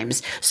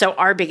sometimes. So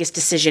our biggest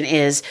decision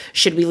is,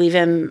 should we leave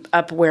him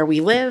up where we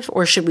live,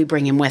 or should we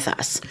bring him with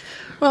us?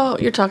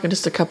 Well, you're talking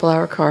just a couple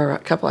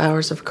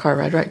hours of car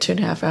ride, right?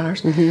 2.5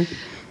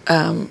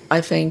 hours.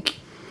 I think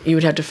you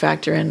would have to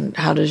factor in,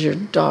 how does your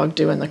dog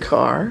do in the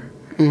car,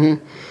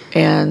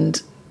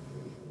 and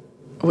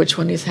which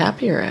one he's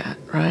happier at,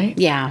 right?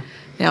 Yeah.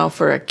 Now,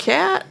 for a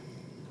cat,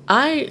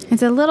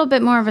 It's a little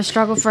bit more of a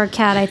struggle for a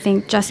cat, I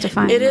think,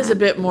 justifying it is that. a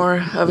bit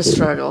more of a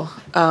struggle.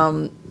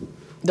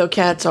 Though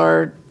cats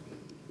are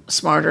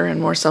smarter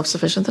and more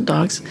self-sufficient than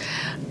dogs.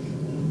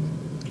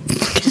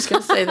 Just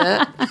gonna say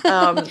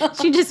that.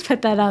 She just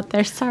put that out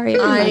there. Sorry.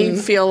 I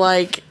feel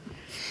like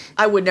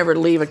I would never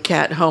leave a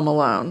cat home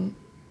alone.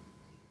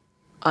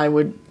 They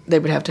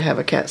would have to have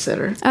a cat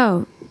sitter,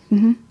 Oh,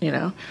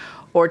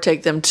 or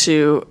take them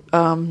to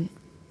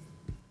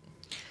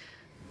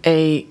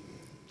a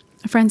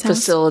a friend's house.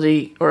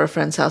 facility or a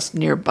friend's house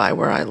nearby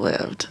where I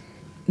lived.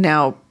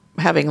 Now,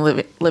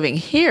 living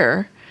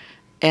here,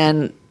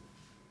 and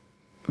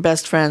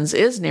best friends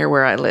is near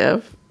where I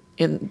live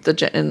in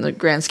the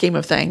grand scheme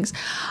of things,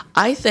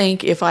 I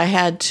think if I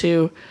had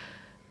to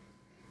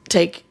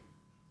take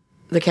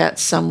the cat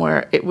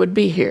somewhere, it would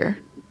be here,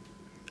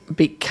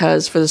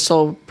 because for the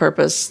sole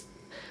purpose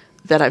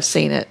that I've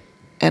seen it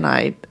and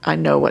I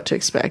know what to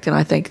expect, and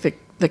I think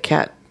the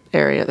cat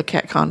area, the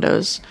cat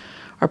condos,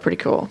 are pretty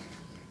cool.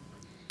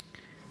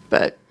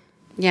 But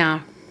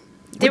Yeah.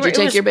 would you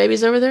take your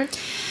babies over there?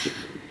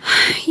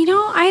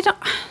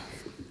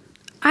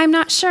 I'm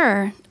not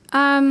sure.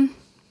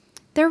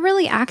 They're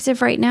really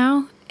active right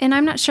now, and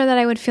I'm not sure that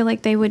I would feel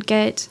like they would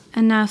get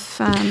enough.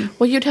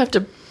 Well, you'd have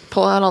to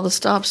pull out all the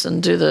stops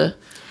and do the...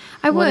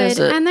 I What would, is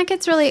it? and that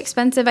gets really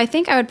expensive. I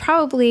think I would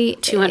probably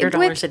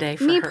 $200 a day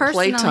for me her.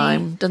 personally.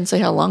 Playtime. Doesn't say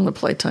how long the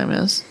playtime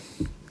is.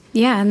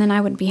 Yeah, and then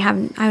I would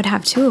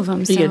have 2 of them.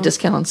 You So. get a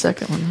discount on the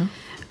second one,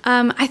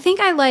 huh? I think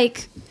I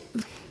like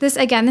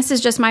this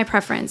is just my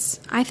preference.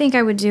 I think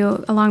I would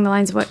do along the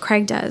lines of what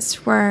Craig does,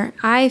 where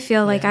I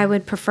feel like I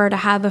would prefer to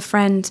have a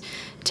friend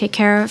take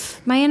care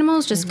of my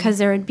animals just because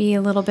there would be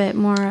a little bit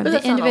more of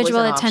the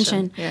individual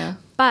attention. Yeah.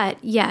 But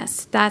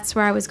yes, that's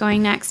where I was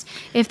going next.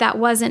 If that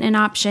wasn't an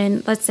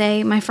option, let's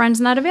say my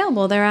friend's not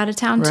available, they're out of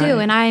town too,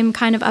 and I'm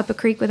kind of up a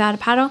creek without a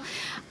paddle.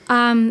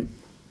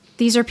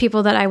 These are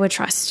people that I would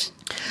trust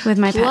with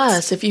my pets.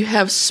 Plus, if you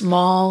have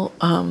small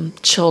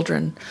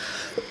children,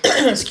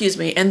 excuse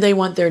me, and they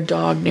want their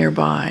dog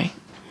nearby,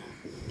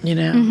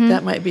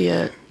 that might be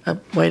a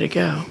way to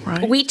go,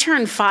 right? We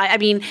turn 5. I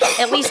mean,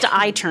 at least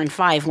I turn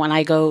 5 when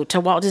I go to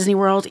Walt Disney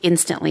World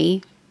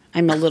instantly.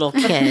 I'm a little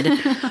kid.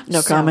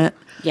 No comment.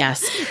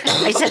 Yes.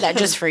 I said that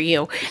just for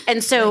you.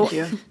 And so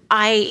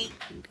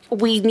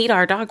we need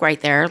our dog right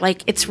there.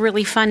 Like, it's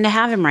really fun to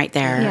have him right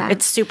there. Yeah.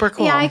 It's super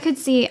cool. Yeah, I could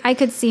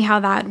see how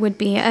that would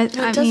be. It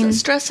doesn't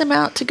stress him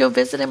out to go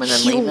visit him and then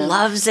he leave him.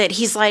 loves it.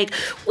 He's like,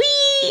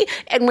 wee!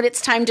 And when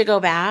it's time to go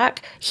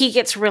back, he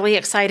gets really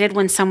excited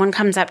when someone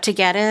comes up to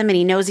get him and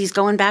he knows he's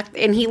going back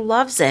and he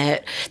loves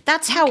it.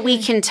 That's how we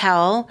can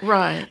tell.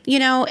 Right.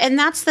 And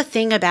that's the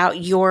thing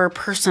about your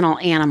personal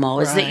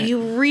animal is that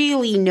you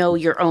really know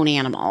your own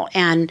animal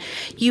and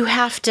you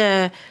have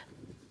to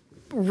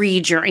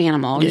read your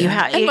animal.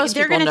 Yeah. And most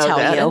they're people going to know tell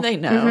that, you. and they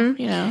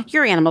know,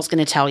 Your animal's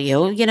going to tell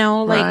you,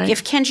 like Right.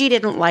 if Kenji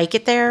didn't like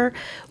it there,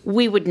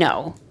 we would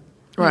know.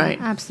 Right.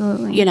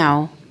 Absolutely.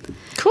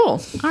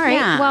 Cool. All right.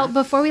 Yeah. Well,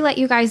 before we let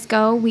you guys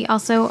go, we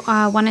also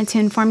wanted to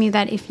inform you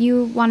that if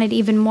you wanted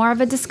even more of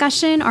a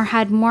discussion or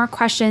had more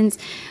questions,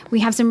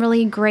 we have some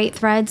really great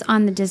threads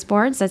on the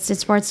Disboards. That's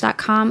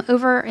disboards.com.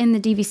 Over in the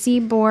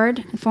DVC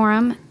board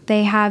forum,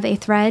 they have a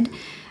thread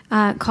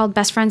called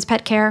Best Friends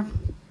Pet Care.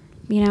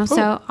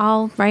 So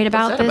I'll write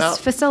about this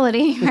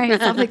facility, right?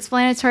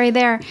 Self-explanatory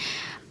there.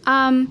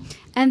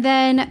 And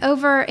then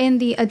over in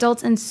the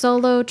Adults and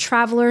Solo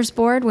Travelers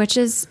board, which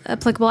is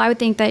applicable, I would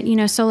think that,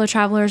 solo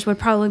travelers would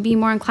probably be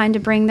more inclined to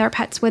bring their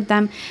pets with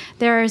them.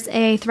 There's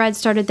a thread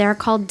started there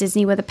called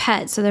Disney with a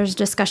Pet. So there's a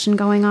discussion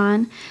going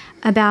on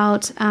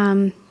about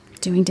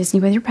doing Disney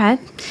with your pet.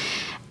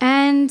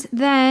 And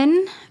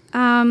then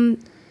on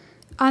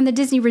the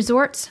Disney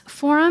Resorts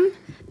forum,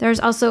 there's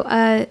also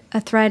a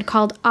thread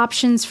called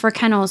Options for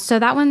Kennels. So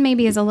that one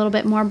maybe is a little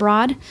bit more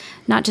broad,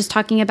 not just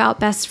talking about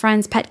Best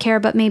Friends Pet Care,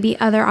 but maybe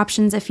other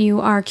options if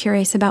you are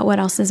curious about what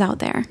else is out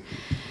there.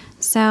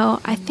 So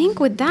I think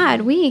with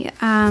that, we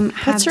have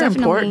Pets are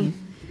important.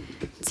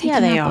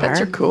 They are.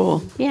 Pets are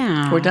cool.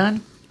 Yeah. We're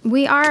done?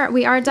 We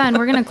are done.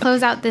 We're going to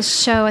close out this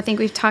show. I think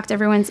we've talked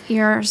everyone's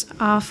ears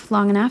off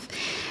long enough.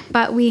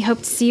 But we hope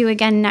to see you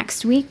again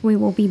next week. We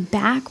will be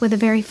back with a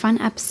very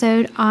fun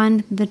episode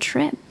on the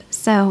trip.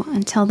 So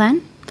until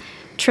then,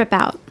 trip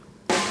out.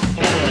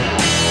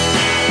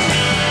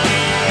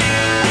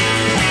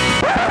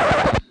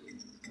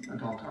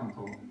 Adult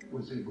uncle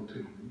was able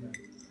to.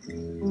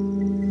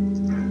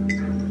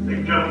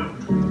 Thank you.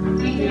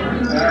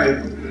 All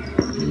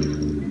right.